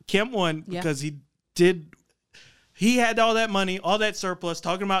 Kemp won Yeah. because he had all that money, all that surplus,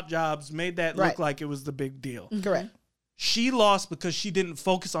 talking about jobs, made that look Right. like it was the big deal. Correct. She lost because she didn't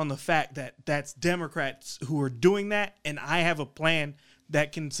focus on the fact that that's Democrats who are doing that, and I have a plan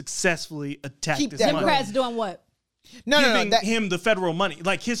that can successfully attack Keep this that money. Democrats doing what? No, Giving that, him the federal money.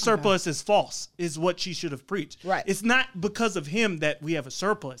 Like his surplus is false, is what she should have preached. Right. It's not because of him that we have a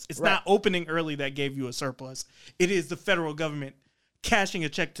surplus. It's Right. not opening early that gave you a surplus. It is the federal government cashing a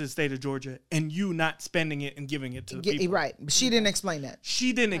check to the state of Georgia and you not spending it and giving it to the people. right. She didn't explain that.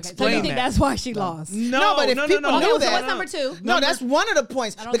 She didn't So explain you think that. that's why she lost? No, but if no, people no, knew no, that- So what's no. number two? No, that's one of the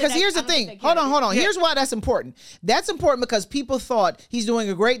points. don't Because think here's that- the I don't thing. think they Hold on, cared. hold on. Yeah. Here's why that's important. That's important because people thought he's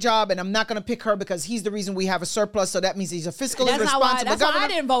doing a great job and I'm not going to pick her because he's the reason we have a surplus. So that means he's a fiscally That's not why. responsible That's why I governor.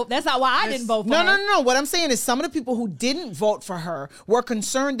 didn't vote. That's not why I didn't vote for No, her. no, no, no. What I'm saying is some of the people who didn't vote for her were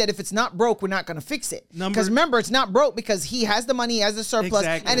concerned that if it's not broke, we're not going to fix it. Number- Because remember, it's not broke because he has the money, he has has a surplus,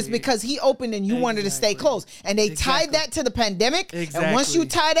 and it's because he opened and you wanted to stay closed. And they tied that to the pandemic. And once you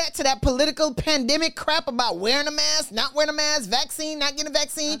tie that to that political pandemic crap about wearing a mask, not wearing a mask, vaccine, not getting a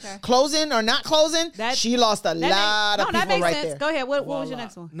vaccine, closing or not closing, she lost a lot of people right there. Go ahead. What was your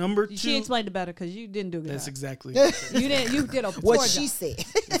next one? Number 2. She explained it better because you didn't do a good That's job. exactly You did a poor What job. she said.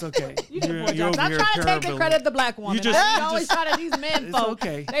 It's okay. You're I'm trying to take the credit of the black woman. You always try to these men it's folk.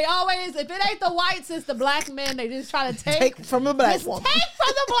 Okay. They always, if it ain't the whites, it's the black men. They just try to take from the black woman. Take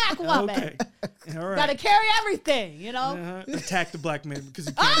from the black woman. Okay. All right. Got to carry everything, you know. Attack the black man because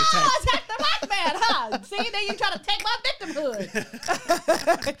you can't attack the black man, huh? See, then you try to take my victimhood.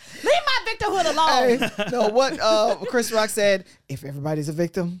 Leave my victimhood alone. Hey, no, what Chris Rock said, if everybody's a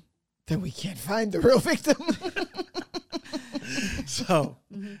victim, then we can't find the real victim. So,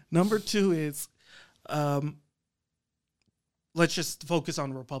 number 2 is, let's just focus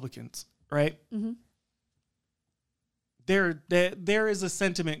on Republicans, right? Mm-hmm. There is a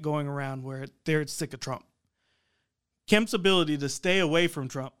sentiment going around where they're sick of Trump. Kemp's ability to stay away from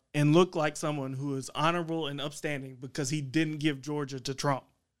Trump and look like someone who is honorable and upstanding because he didn't give Georgia to Trump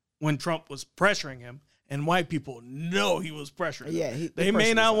when Trump was pressuring him, and white people know he was pressuring him. Yeah, they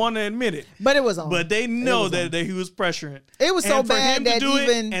may not want to admit it, but it was on. But they know that he was pressuring. It was so and for bad him that to do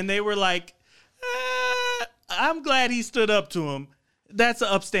even it, and they were like, I'm glad he stood up to him. That's an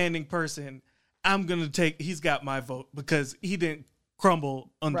upstanding person. I'm going to take, he's got my vote because he didn't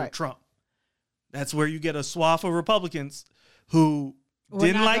crumble under Trump. That's where you get a swath of Republicans who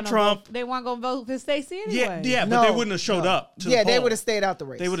didn't like Trump. They weren't going to vote for Stacey anyway. Yeah, but they wouldn't have showed up to the poll. They would have stayed out the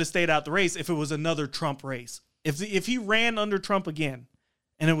race. They would have stayed out the race if it was another Trump race. If he ran under Trump again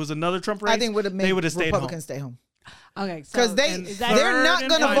and it was another Trump race, I think they would have stayed Republicans home. stay home. Okay, because they're not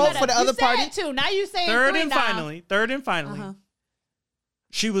going to vote for the other party. Too. Now you saying third and finally,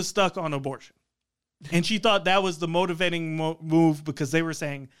 she was stuck on abortion. And she thought that was the motivating move because they were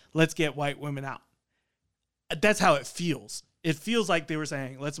saying, let's get white women out. That's how it feels. It feels like they were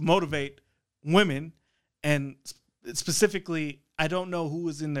saying, let's motivate women. And specifically, I don't know who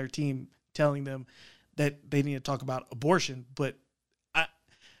was in their team telling them that they need to talk about abortion. But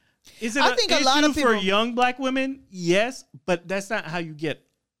is it a lot of people for young black women? Yes, but that's not how you get,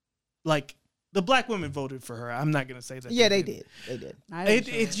 like, the black women voted for her. I'm not going to say that. Yeah, they did. They did.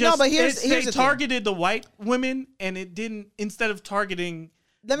 It's just, but they targeted the white women, and it didn't, instead of targeting.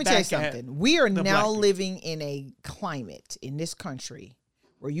 Let me tell you something. We are now living in a climate in this country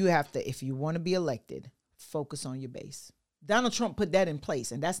where you have to, if you want to be elected, focus on your base. Donald Trump put that in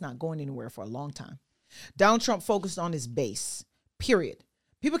place, and that's not going anywhere for a long time. Donald Trump focused on his base, period.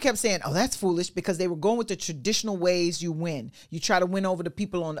 People kept saying, oh, that's foolish because they were going with the traditional ways you win. You try to win over the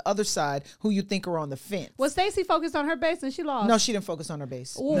people on the other side who you think are on the fence. Was Stacey focused on her base and she lost? No, she didn't focus on her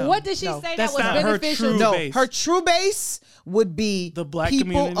base. No. What did she say that was beneficial? Her true base would be the black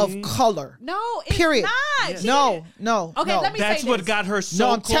people community of color. No, it's period. not. Yes. No. Okay, let me say that's what got her so close.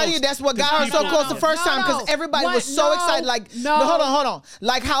 No, I'm telling you, that's what got her so close the first time because everybody was so excited. Like, hold on.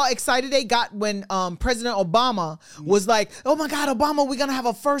 Like how excited they got when President Obama was like, oh my God, Obama, we're going to have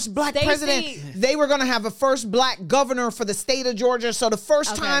a first black president. They were going to have a first black governor for the state of Georgia. So the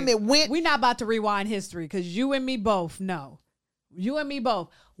first time it went. We're not about to rewind history because you and me both know. You and me both.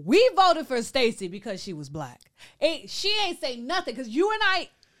 We voted for Stacey because she was black. She ain't say nothing because you and I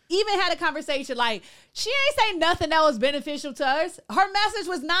even had a conversation like she ain't say nothing that was beneficial to us. Her message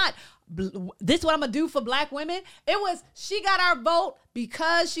was not, this is what I'm going to do for black women. It was, she got our vote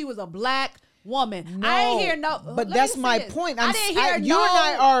because she was a black woman. No, I didn't hear no. But that's my point. I didn't hear you and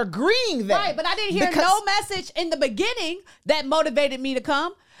I are agreeing that. Right, but I didn't hear no message in the beginning that motivated me to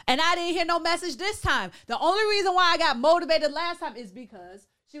come. And I didn't hear no message this time. The only reason why I got motivated last time is because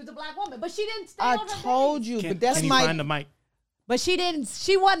she was a black woman. But she didn't stay on her base. I told you, but that's can you find the mic? But she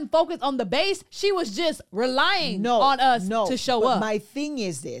wasn't focused on the base. She was just relying on us to show up. My thing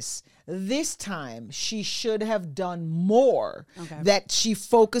is this time she should have done more that she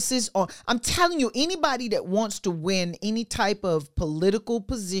focuses on. I'm telling you, anybody that wants to win any type of political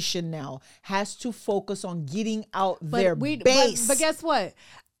position now has to focus on getting out their base. But guess what?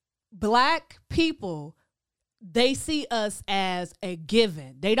 Black people, they see us as a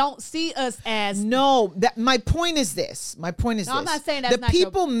given. They don't see us as my point is this. I'm not saying that's the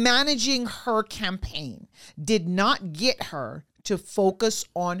people managing her campaign did not get her to focus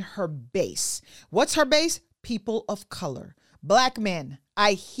on her base. What's her base? People of color. Black men,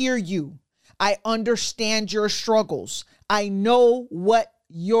 I hear you. I understand your struggles. I know what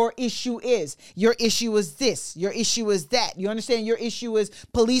your issue is. Your issue is this. Your issue is that. You understand? Your issue is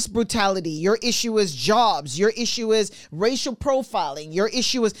police brutality. Your issue is jobs. Your issue is racial profiling. Your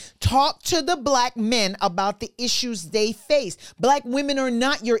issue is talk to the black men about the issues they face. Black women are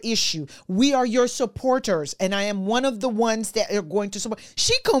not your issue. We are your supporters. And I am one of the ones that are going to support.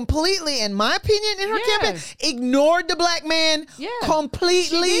 She completely, in my opinion, in her campaign, ignored the black man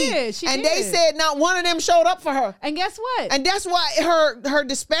completely. She and did. they said not one of them showed up for her. And guess what? And that's why her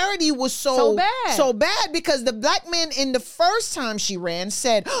disparity was so bad because the black men in the first time she ran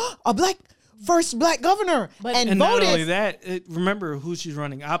said first black governor and voted. Not only that, remember who she's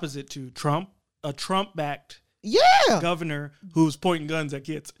running opposite to, Trump, a Trump-backed governor who's pointing guns at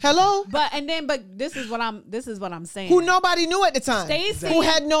kids. Hello? But this is what I'm saying. Who nobody knew at the time. Stacey, who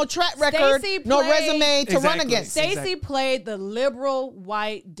had no track record, no resume to run against. Stacey played the liberal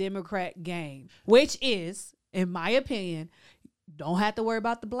white Democrat game, which is, in my opinion, don't have to worry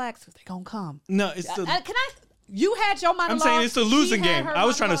about the blacks because they're going to come. No, it's the... You had your monologue. I'm saying it's a losing game. I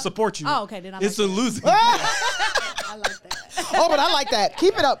was trying to support you. Oh, okay. Then it's a losing game. I like that. Oh, but I like that.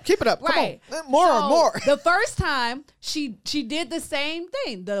 Keep it up. Keep it up. Right. Come on. More. The first time she did the same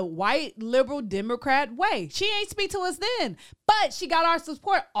thing, the white liberal Democrat way. She ain't speak to us then, but she got our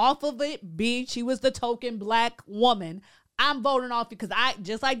support off of it. She was the token black woman. I'm voting off because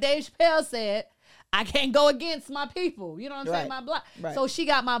just like Dave Chappelle said, I can't go against my people. You know what I'm saying? My black. Right. So she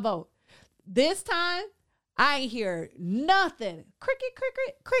got my vote. This time, I ain't hear nothing. Cricket,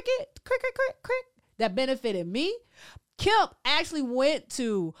 that benefited me. Kemp actually went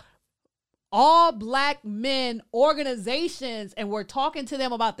to all black men organizations and were talking to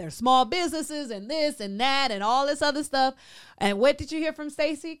them about their small businesses and this and that and all this other stuff. And what did you hear from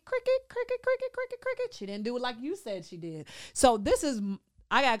Stacey? Cricket. She didn't do it like you said she did. So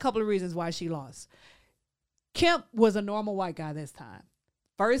I got a couple of reasons why she lost. Kemp was a normal white guy this time.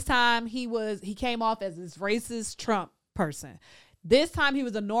 First time he came off as this racist Trump person. This time he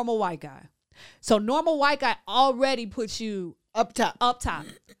was a normal white guy. So normal white guy already puts you up top.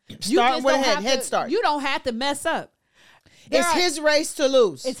 Start with head start. You don't have to mess up. It's his race to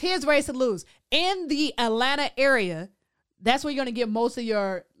lose. It's his race to lose. In the Atlanta area, that's where you're going to get most of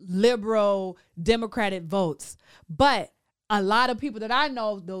your liberal Democratic votes. But a lot of people that I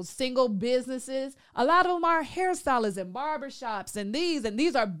know, those single businesses, a lot of them are hairstylists and barbershops and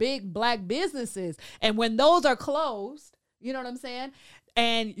these are big black businesses. And when those are closed, you know what I'm saying?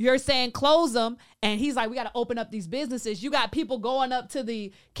 And you're saying close them. And he's like, we got to open up these businesses. You got people going up to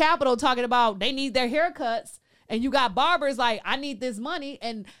the Capitol talking about they need their haircuts. And you got barbers like, I need this money.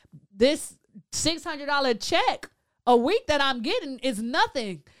 And this $600 check a week that I'm getting is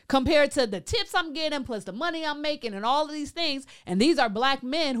nothing compared to the tips I'm getting plus the money I'm making and all of these things. And these are black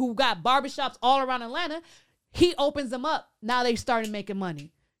men who got barbershops all around Atlanta. He opens them up. Now they started making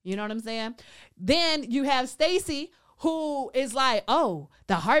money. You know what I'm saying? Then you have Stacey, who is like, oh,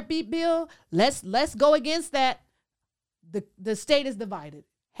 the heartbeat bill, let's go against that. The state is divided.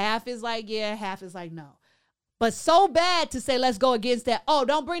 Half is like, yeah, half is like, no. But so bad to say, let's go against that. Oh,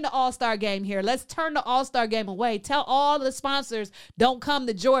 don't bring the All-Star game here. Let's turn the All-Star game away. Tell all the sponsors, don't come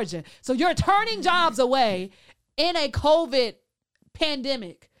to Georgia. So you're turning jobs away in a COVID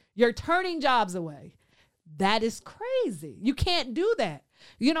pandemic. You're turning jobs away. That is crazy. You can't do that.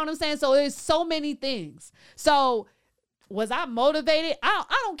 You know what I'm saying? So there's so many things. So was I motivated? I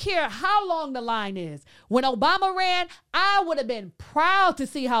don't care how long the line is. When Obama ran, I would have been proud to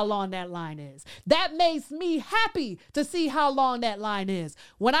see how long that line is. That makes me happy to see how long that line is.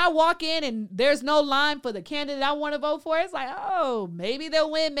 When I walk in and there's no line for the candidate I want to vote for, it's like, oh, maybe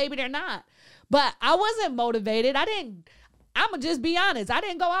they'll win, maybe they're not. But I wasn't motivated. I'm going to just be honest. I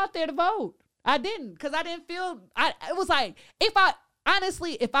didn't go out there to vote. I didn't because I didn't feel, it was like, if I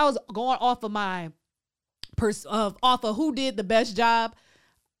was going off of my off of who did the best job,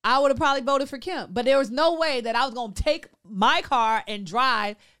 I would have probably voted for Kemp. But there was no way that I was going to take my car and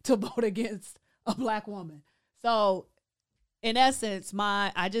drive to vote against a black woman. So in essence,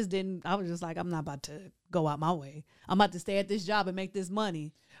 I was just like, I'm not about to go out my way. I'm about to stay at this job and make this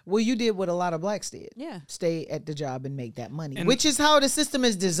money. Well, you did what a lot of blacks did. Yeah. Stay at the job and make that money, which is how the system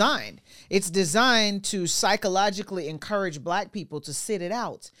is designed. It's designed to psychologically encourage black people to sit it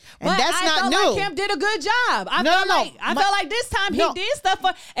out. And but that's not new. I felt like Kemp did a good job. I felt like this time he did stuff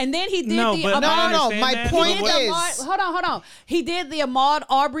for, and then he did My point is, hold on. He did the Ahmaud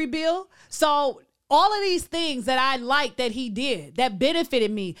Arbery bill. So all of these things that I liked that he did, that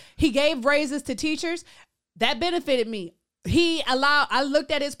benefited me. He gave raises to teachers. That benefited me. I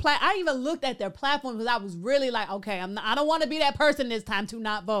looked at his I even looked at their platform because I was really like, okay, I don't want to be that person this time to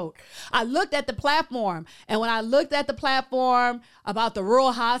not vote. I looked at the platform, and when I looked at the platform about the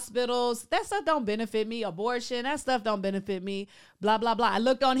rural hospitals, that stuff don't benefit me. Abortion, that stuff don't benefit me. Blah, blah, blah. I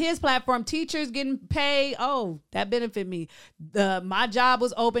looked on his platform, teachers getting paid. Oh, that benefit me. My job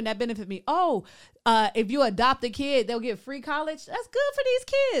was open. That benefit me. Oh, if you adopt a kid, they'll get free college. That's good for these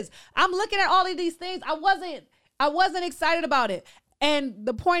kids. I'm looking at all of these things. I wasn't excited about it. And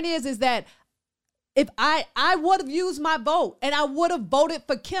the point is that if I would have used my vote and I would have voted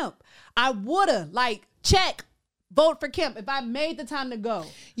for Kemp, I would have check, vote for Kemp if I made the time to go.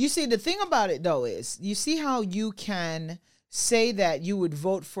 You see, the thing about it though is, you see how you can say that you would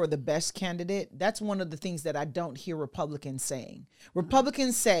vote for the best candidate. That's one of the things that I don't hear Republicans saying.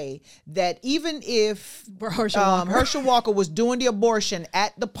 Republicans say that even if Herschel Walker was doing the abortion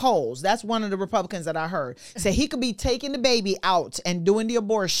at the polls, that's one of the Republicans that I heard say he could be taking the baby out and doing the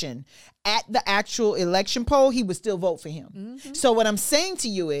abortion at the actual election poll, he would still vote for him. Mm-hmm. So what I'm saying to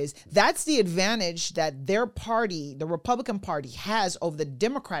you is that's the advantage that their party, the Republican Party, has over the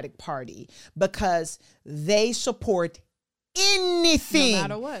Democratic Party, because they support anything, no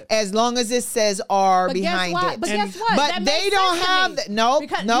matter what, as long as it says R but behind guess what? it. But guess what? But that they don't have that. No,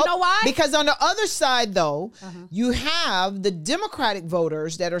 because, no. You know why? Because on the other side, though, you have the Democratic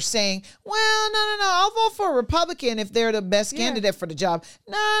voters that are saying, "Well, no, I'll vote for a Republican if they're the best candidate for the job."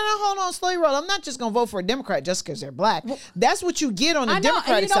 No, hold on, slow your roll. I'm not just gonna vote for a Democrat just because they're black. That's what you get on the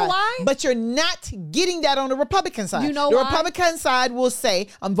Democratic side. Why? But you're not getting that on the Republican side. You know the why? Republican side will say,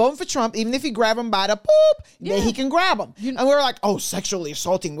 "I'm voting for Trump," even if he grab him by the poop, then he can grab him. And we're like, "Oh, sexually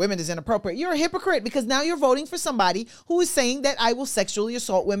assaulting women is inappropriate." You're a hypocrite, because now you're voting for somebody who is saying that I will sexually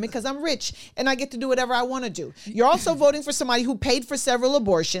assault women because I'm rich and I get to do whatever I want to do. You're also voting for somebody who paid for several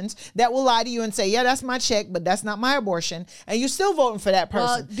abortions that will lie to you and say, "Yeah, that's my check, but that's not my abortion," and you're still voting for that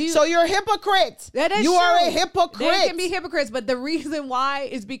person. So you're a hypocrite. That is you true. are a hypocrite. They can be hypocrites, but the reason why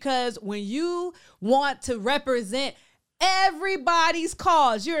is because when you want to represent everybody's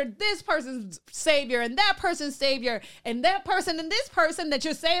cause, you're this person's savior and that person's savior and that person and this person, that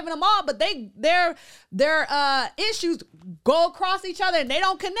you're saving them all, but their issues go across each other and they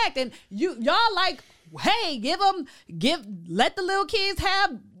don't connect. And y'all like, hey, let the little kids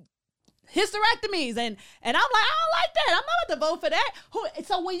have hysterectomies, and I'm like, I don't like that. I'm not about to vote for that.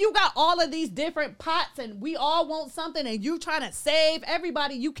 So when you got all of these different pots and we all want something and you trying to save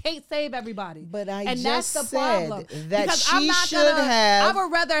everybody, you can't save everybody. But that's just the said problem. that because she I'm not should have. I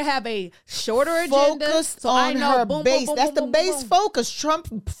would rather have a shorter agenda. Focused So on I know, her boom, base. boom, boom, That's boom, the boom, base boom. focus.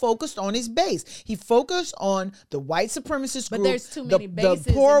 Trump focused on his base. He focused on the white supremacist But group. there's too many bases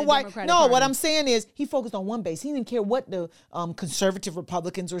the poor in the white. Democratic No, Party. what I'm saying is he focused on one base. He didn't care what the conservative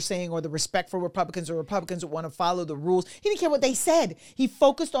Republicans were saying, or the respectful Republicans, or Republicans that want to follow the rules. He didn't care what they said. He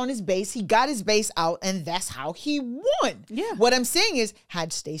focused on his base. He got his base out, and that's how he won. Yeah. What I'm saying is,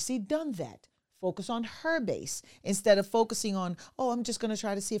 had Stacey done that, focus on her base instead of focusing on, oh, I'm just going to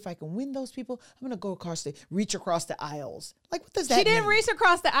try to see if I can win those people. I'm going to go reach across the aisles. Like, what does that mean? She didn't reach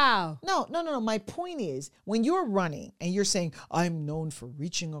across the aisle. No. My point is, when you're running and you're saying, I'm known for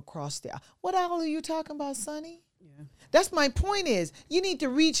reaching across the aisle, what aisle are you talking about, Sonny? Yeah. That's my point is, you need to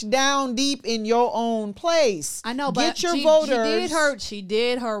reach down deep in your own place. I know, Get but your voters. She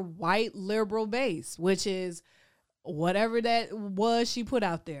did her white liberal base, which is whatever that was she put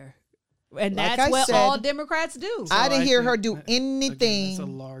out there. And Like that's I what said, all Democrats do. I didn't hear her think, do anything. Again, that's a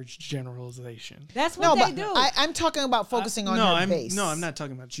large generalization. That's what they but do. I'm talking about focusing on her base. No, I'm not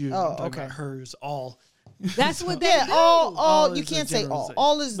talking about you. Oh, I'm talking okay. about hers all. That's what they Yeah, do. all you is a can't say all. generalization.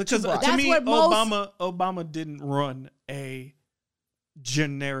 All is Because too broad. to That's me, what most- Obama didn't run a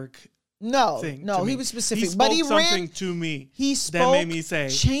generic No, thing. no, to he me. was specific, He spoke but he something ran. to me. He that spoke. made me say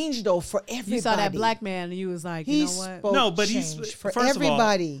change though for everybody. You saw that black man and you was like, He you know what? spoke No, but change he's- for first of all,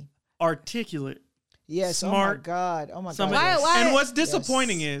 everybody. articulate. Yes. smart. Oh my God. Oh my Some God. of Why- this. And what's Yes.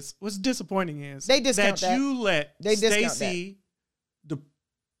 disappointing is They discount that. you let They discount Stacey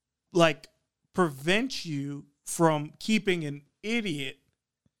prevent you from keeping an idiot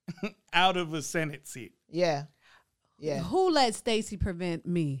out of a Senate seat. Yeah. Yeah. Who let Stacey prevent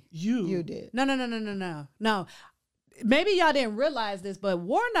me? You did. No. Maybe y'all didn't realize this, but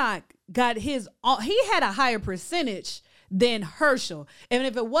Warnock got he had a higher percentage than Herschel. And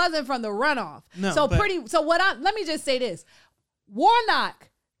if it wasn't from the runoff. No, let me just say this. Warnock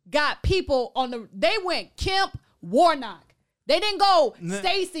got people they went Kemp, Warnock. They didn't go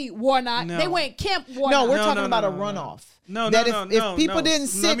Stacey, Warnock. No. They went Kemp, Warnock. No, we're No, talking no, about no, a no, runoff. No, That no, if people no. didn't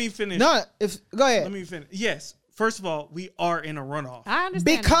sit. Let me finish. No, go ahead. Let me finish. Yes, first of all, we are in a runoff I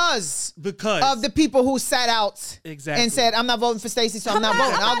understand. Because because of the people who sat out Exactly. and said, I'm not voting for Stacey, so I'm not that.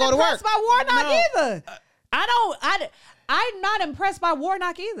 voting. I'm I'll go to work. impressed by Warnock No. either. I'm not impressed by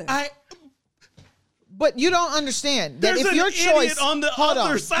Warnock either. But you don't understand that There's if an your idiot choice on the hold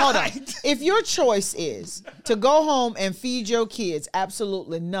other on. side. If your choice is to go home and feed your kids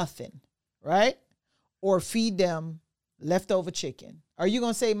absolutely nothing, right? Or feed them leftover chicken, are you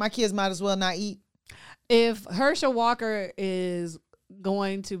gonna say my kids might as well not eat? If Herschel Walker is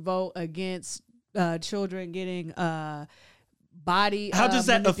going to vote against children getting body, how does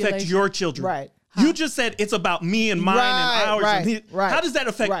that affect manipulation- your children? Right. You just said it's about me and mine and ours. Right. How does that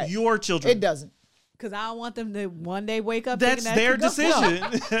affect Right. your children? It doesn't. Because I don't want them to one day wake up. That's thinking their that could go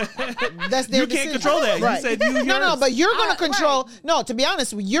wrong. decision. That's their You decision. can't control that. You said you no, yours. but you're going to Right. control. No, to be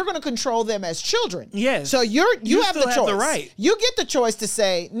honest, you're going to control them as children. Yes. So you You have still the have choice. the right. You get the choice to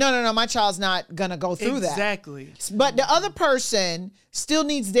say, no, my child's not going to go through that. Exactly. But the other person still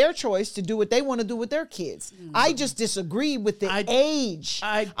needs their choice to do what they want to do with their kids. I just disagree with the age.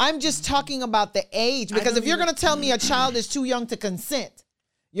 I'm just talking about the age, because if you're going to tell me a child is too young to consent,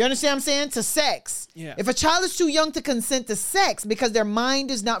 you understand what I'm saying? To sex. Yeah. If a child is too young to consent to sex because their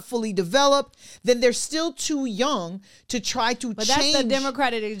mind is not fully developed, then they're still too young to try to But change. that's the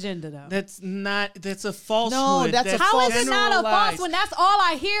Democratic agenda, though. That's a falsehood. No, that's a How is it not a generalized. false when that's all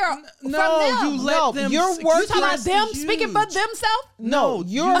I hear from No, them? you let No, them. you're you working- You talking about them huge. speaking for themselves? No, No,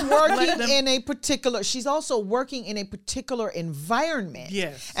 you're you working let them- in a particular, she's also working in a particular environment.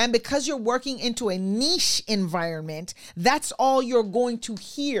 Yes. And because you're working into a niche environment, that's all you're going to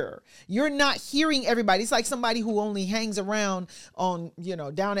hear. You're not hearing everybody. It's like somebody who only hangs around on,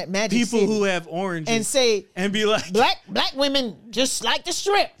 down at Magic People City who have oranges and say, and be like, black women just like to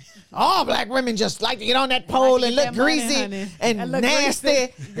strip. All black women just like to get on that pole to and get look that money, greasy honey. and And look nasty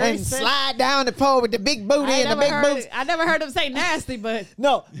greasy. and slide down the pole with the big booty and the big boots. I never heard them say nasty, but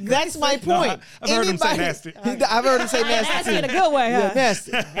No, that's my point. I've heard him say nasty. I've heard him say nasty nasty in a too. good way, huh? Yeah,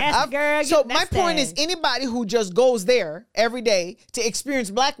 nasty. Nasty girl, So get my nasty. point is, anybody who just goes there every day to experience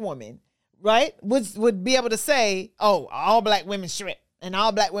black women, right, would be able to say, "Oh, all black women strip and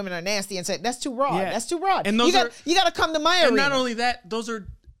all black women are nasty," and say that's too broad. Yeah. That's too broad. And those you got to come to my and arena. not only that, those are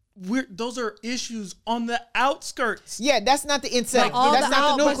issues on the outskirts. Yeah, that's not the inside. all That's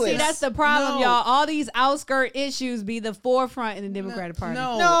not the but nucleus. see, that's the problem, No. y'all. All these outskirt issues be the forefront in the Democratic Party.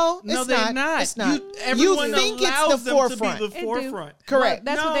 No, no, it's they're not. It's not. Everyone You think it's allows the them forefront. to be the It do. forefront. Correct.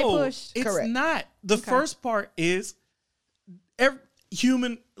 That's what they push. It's Correct. not. The first part is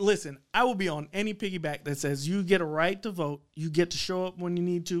listen, I will be on any piggyback that says you get a right to vote, you get to show up when you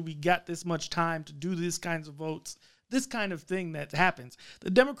need to, we got this much time to do these kinds of votes, this kind of thing that happens. The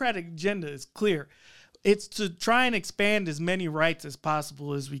Democratic agenda is clear. It's to try and expand as many rights as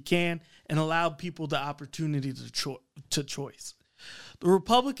possible as we can and allow people the opportunity to choice. The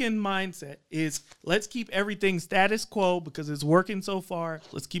Republican mindset is let's keep everything status quo because it's working so far.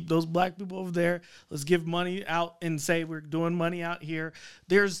 Let's keep those black people over there. Let's give money out and say we're doing money out here.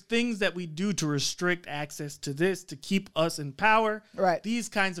 There's things that we do to restrict access to this to keep us in power. Right. These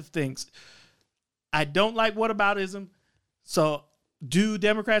kinds of things. I don't like whataboutism. So do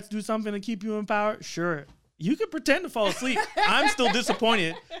Democrats do something to keep you in power? Sure. You can pretend to fall asleep. I'm still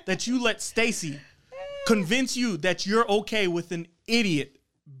disappointed that you let Stacey convince you that you're okay with an idiot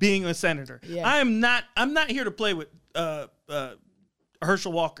being a senator. Yeah. I'm not here to play with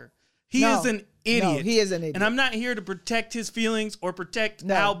Herschel Walker. He No. is an idiot. No, he is an idiot. And I'm not here to protect his feelings or protect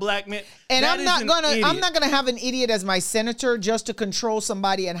No. how black men. And That I'm is not an gonna idiot. have an idiot as my senator just to control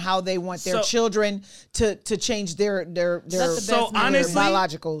somebody and how they want their So- children to change their So honestly,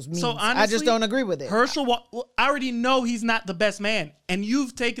 biologicals means. I just don't agree with it. I already know he's not the best man, and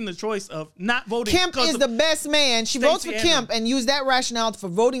you've taken the choice of not voting. Kemp because is of- the best man. She votes for Stacey Kemp Abrams. and used that rationale for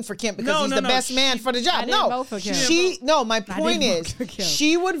voting for Kemp because No, he's no, the no. best man for the job. I didn't No, vote for Kemp. my point didn't vote is for Kemp.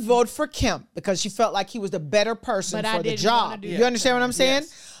 she would vote for Kemp because she felt like he was the better person But I for the didn't wanna job. do You that. understand what I'm saying?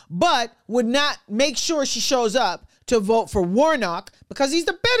 Yes. But would not make sure she shows up to vote for Warnock because he's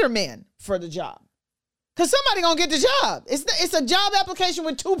the better man for the job. Because somebody gonna get the job. It's a job application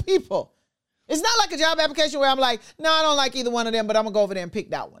with two people. It's not like a job application where I'm like, no, I don't like either one of them, but I'm gonna go over there and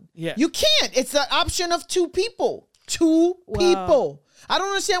pick that one. Yeah. You can't. It's an option of two people. Two people. I don't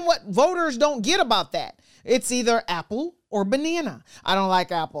understand what voters don't get about that. It's either apple or banana. I don't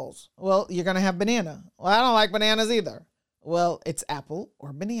like apples. Well, you're gonna have banana. Well, I don't like bananas either. Well, it's apple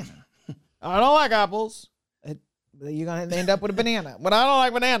or banana. I don't like apples. You're going to end up with a banana. But I don't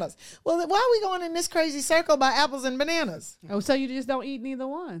like bananas. Well, why are we going in this crazy circle about apples and bananas? Oh, so you just don't eat neither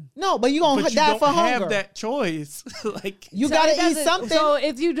one. No, but you're going But to you die don't for have hunger. that choice. Like You So got it to eat doesn't- something. So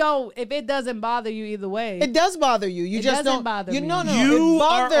if it doesn't bother you either way, It does bother you. You It just doesn't don't. bother you me. no, you it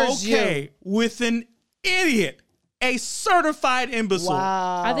are bothers okay you. with an idiot, a certified imbecile.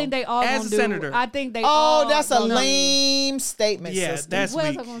 Wow. I think they all As gonna a do. senator. I think they. Oh, all that's a gonna- lame statement, Yeah, sister. that's What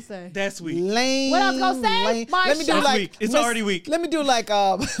else weak. I gonna say? That's weak. lame. What I was gonna say, lame. Marsha? Let me do That's like weak. It's already weak. Let me do like What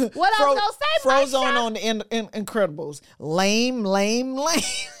I was gonna say, Frozone Marsha? on the Incredibles. Lame.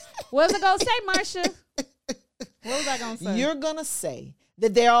 What was I gonna say, Marsha? What was I gonna say? You're gonna say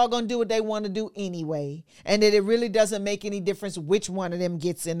that they're all gonna do what they want to do anyway, and that it really doesn't make any difference which one of them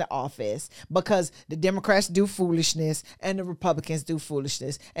gets into office because the Democrats do foolishness and the Republicans do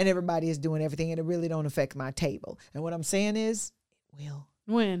foolishness, and everybody is doing everything, and it really don't affect my table. And what I'm saying is, it will.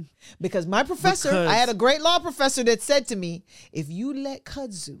 When? Because my professor, Because- I had a great law professor that said to me, if you let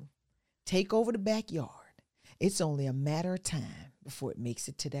kudzu take over the backyard, it's only a matter of time before it makes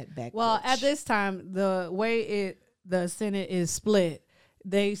it to that back Well, porch. at this time, the way the Senate is split,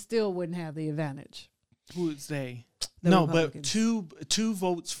 they still wouldn't have the advantage. Who would say? The No, but Republicans. two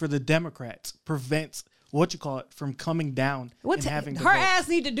votes for the Democrats prevents what you call it from coming down and having to her vote. ass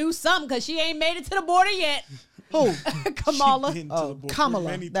need to do something because she ain't made it to the border yet. Who? Kamala, Been to Oh, the border Kamala,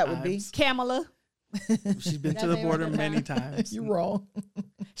 many that would be. times. Kamala. She's been to That the ain't border right many now. times. You wrong.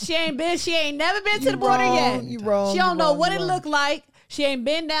 She ain't never been to You the border wrong, yet. you wrong, She you don't know wrong, what you it wrong. looked like. She ain't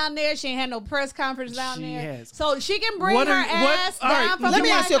been down there. She ain't had no press conference down She there. has. So she can bring her ass all down right, from let the me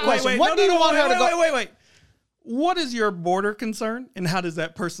ask you a White question. House. What do you want her to go- Wait. What is your border concern, and how does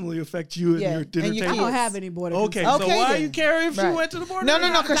that personally affect you and Yeah, your dinner and your I table? don't kids. have any border Okay, concerns. so Okay, why then. you care if she Right. went to the border? No,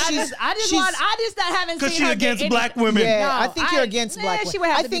 because I she's. I just haven't seen Because her she's get against any- black women. Yeah, No, I think you're against black women. She would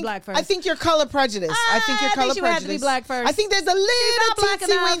have I to think, be black first. I think you're color prejudiced. I think you're I color think she would have to be prejudiced. black first. I think there's a little not black teensy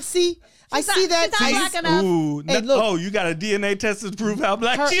enough. weensy. I She's not- see that. she's not tease. black enough. Ooh, Hey, look. oh, you got a DNA test to prove how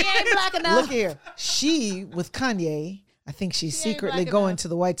black Her- she She ain't is. black enough. Look here. She with Kanye. I think she's She ain't secretly black going enough. to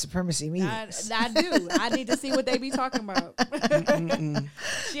the white supremacy I meetings. do. I need to see what they be talking about.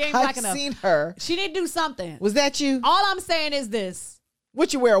 She ain't black I've enough. seen her. She need to do something. Was that you? All I'm saying is this.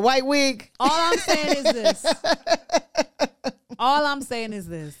 What you wear? A white wig? All I'm saying is this. All I'm saying is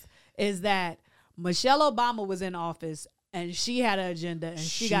this. Is that Michelle Obama was in office and she had an agenda and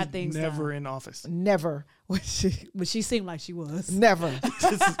she got things never done. in office. Never. But she seemed like she was. Never.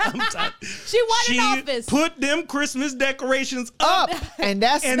 I'm tired. She wasn't She in office. put them Christmas decorations up, Up. And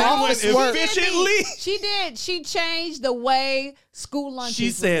that's and it went office work. efficiently. She did. She changed the way school lunches She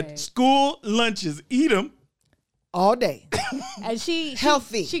were said, made. "School lunches, eat them." All day. And she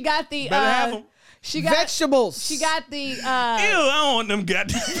Healthy. She got the Better have 'em. She got Vegetables. She got the Ew, I don't want them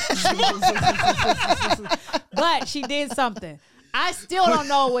goddamn. but she did something. I still don't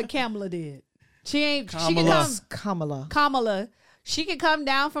know what Kamala did. She ain't. She can Kamala. come. Kamala. Kamala. She could come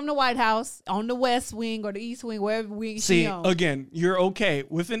down from the White House on the West Wing or the East Wing, wherever wing See, she on. again, you're okay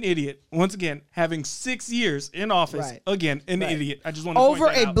with an idiot. Once again, having 6 years in office. Right. Again, an Right. idiot. I just want to Over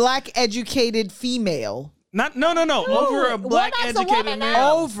point that a out. black educated female. No. Over a black woman's a educated woman male.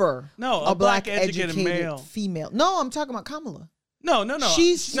 now. Over No, a black educated male. female. No, I'm talking about Kamala. No.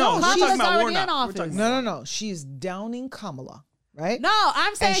 She's- no. no, We're Kamala's talking about already Warnock. in office. We're talking No, about no, no. She's downing Kamala, right? No,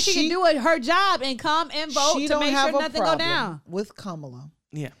 I'm saying And she she- can do it, her job and come and vote she to don't make have sure a nothing go problem down. with Kamala,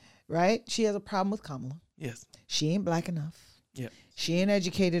 Yeah. right? She has a problem with Kamala. Yes. She ain't black enough. Yeah. She ain't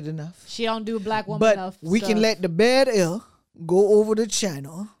educated enough. She don't do black woman But enough. we stuff. can let the bad air go over to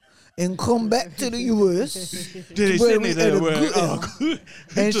China and come back to the U.S. Did they Where send we me there? at a Where- good oh,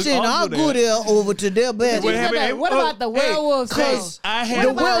 and Just send our awful good there. air over to their bad Wait, air. hey, What about the hey, werewolves? Cause I the had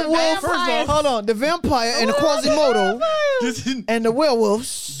about the werewolf, vampires? hold on, the vampire and the Quasimodo this, and the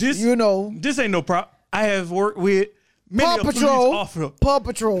werewolves, This- you know, this ain't no prop. I have worked with many Paw a police Patrol, officer. Paw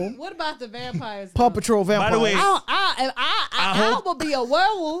Patrol, What about the vampires? Paw though? Patrol vampire. By the way, I hope- will be a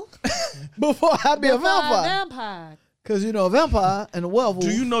werewolf. before I be a before a vampire, vampire. because you know a vampire and a werewolf.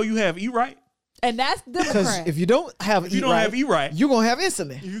 Do you know you have eat right? And that's Because Democrat. if you don't have If you don't have eat right, you're gonna have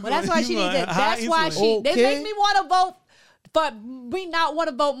insulin. you Well, that's why she needs it. That's why she. They Okay. make me want to vote, but me not want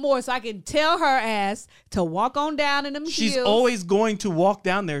to vote more, so I can tell her ass to walk on down in them She's heels always going to walk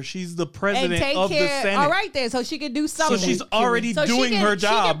down there. She's the and president take of the care. Senate. All right, there, so she can do So something. she's already So she doing can- her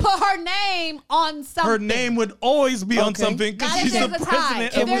job. She can put her name on something. Her name would always be on Okay. something because Not if she's the there's a tie.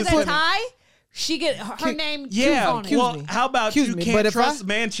 president If of the there's a Senate. tie, she get her name. Yeah, on it. Excuse well, me. how about Excuse you me, can't but if trust I-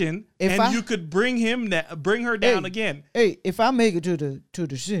 Manchin if and I- you could bring her down Hey, again? Hey, if I make it to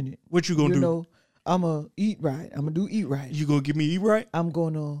the Senate, What you gonna you do? know, I'ma eat right. I'ma do eat right. You gonna give me eat right? I'm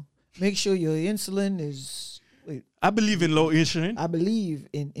gonna make sure your insulin is Wait, I believe in low insulin. I believe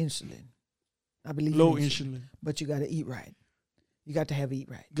in insulin. I believe Low in insulin. But you got to eat right. You got to have eat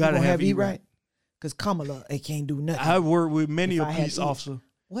right. Gotta You gonna have eat right. Because Kamala, it can't do nothing. I worked with many If a I had police eat- officer.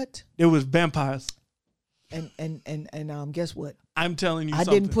 What? There was vampires. And guess what? I'm telling you I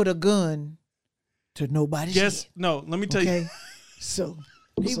something. didn't put a gun to nobody's Yes, head. no. Let me tell you. Okay. So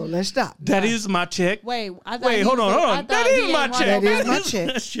let's stop. That is my check. Wait, I thought Wait, he hold was- on, hold I on. thought That he is my ain't check. run That is over- my That check.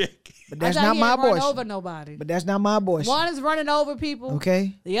 my check. But I that's thought not he my ain't run abortion. over nobody. But that's not my abortion. One is running over people.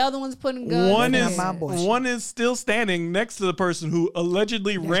 Okay. The other one's putting guns. One in That's is not their my head. abortion. one is still standing next to the person who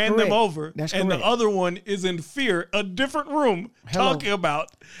allegedly That's ran correct. them over, That's and correct. the other one is in fear, a different room, Hello. talking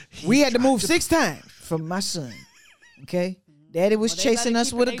about. We had to move 6 times for my son. Okay. Daddy was Well, they better chasing us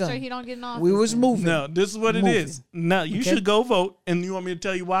keep- with a make gun. sure he don't get in office We was then. moving. No, this is what it Moving. is. Now you Okay. should go vote, and you want me to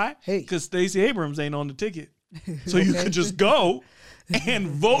tell you why? Hey. Because Stacey Abrams ain't on the ticket, so you could just go and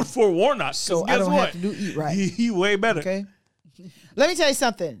vote for Warnock. 'Cause So I guess don't what? have to do eat right. He way better. Okay. Let me tell you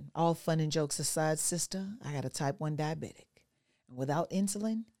something. All fun and jokes aside, sister, I got a type 1 diabetic. And without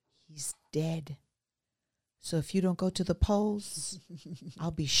insulin, he's dead. So if you don't go to the polls,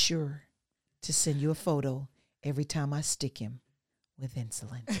 I'll be sure to send you a photo every time I stick him with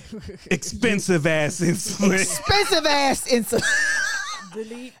insulin. Expensive ass insulin. Expensive ass insulin.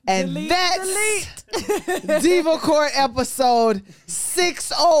 Delete. And delete, that's Diva Court episode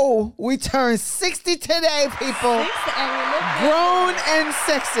 60. We turned 60 today, people. And we look good. Grown and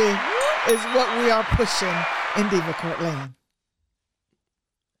sexy is what we are pushing in Diva Court land.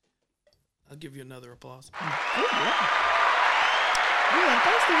 I'll give you another applause. You ain't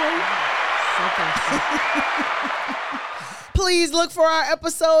thirsty, were you? Please look for our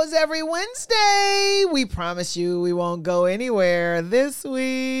episodes every Wednesday. We promise you we won't go anywhere this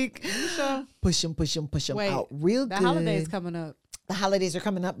week. sure? Push them Wait, out real The good. holidays coming up. The holidays are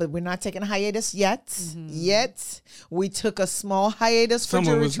coming up, but we're not taking a hiatus yet. Mm-hmm. Yet. We took a small hiatus for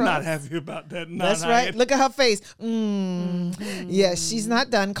Someone Jury was Trust. not happy about that. That's right. Look at her face. Yes, she's not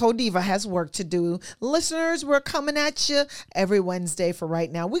done. Codiva has work to do. Listeners, we're coming at you every Wednesday for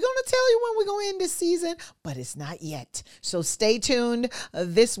right now. We're going to tell you when we're going to end this season, but it's not yet. So stay tuned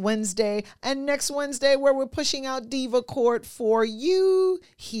this Wednesday and next Wednesday where we're pushing out Diva Court for you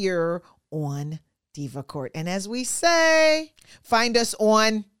here on Diva Court. And as we say, find us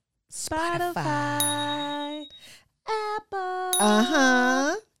on Spotify,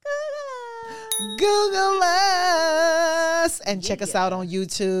 Apple, Google us and check us out on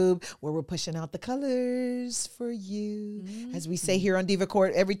YouTube where we're pushing out the colors for you. As we say here on Diva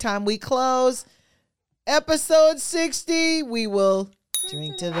Court, every time we close episode 60, we will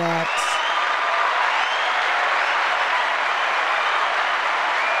drink to that.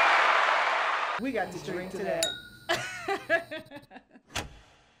 We got to drink to that.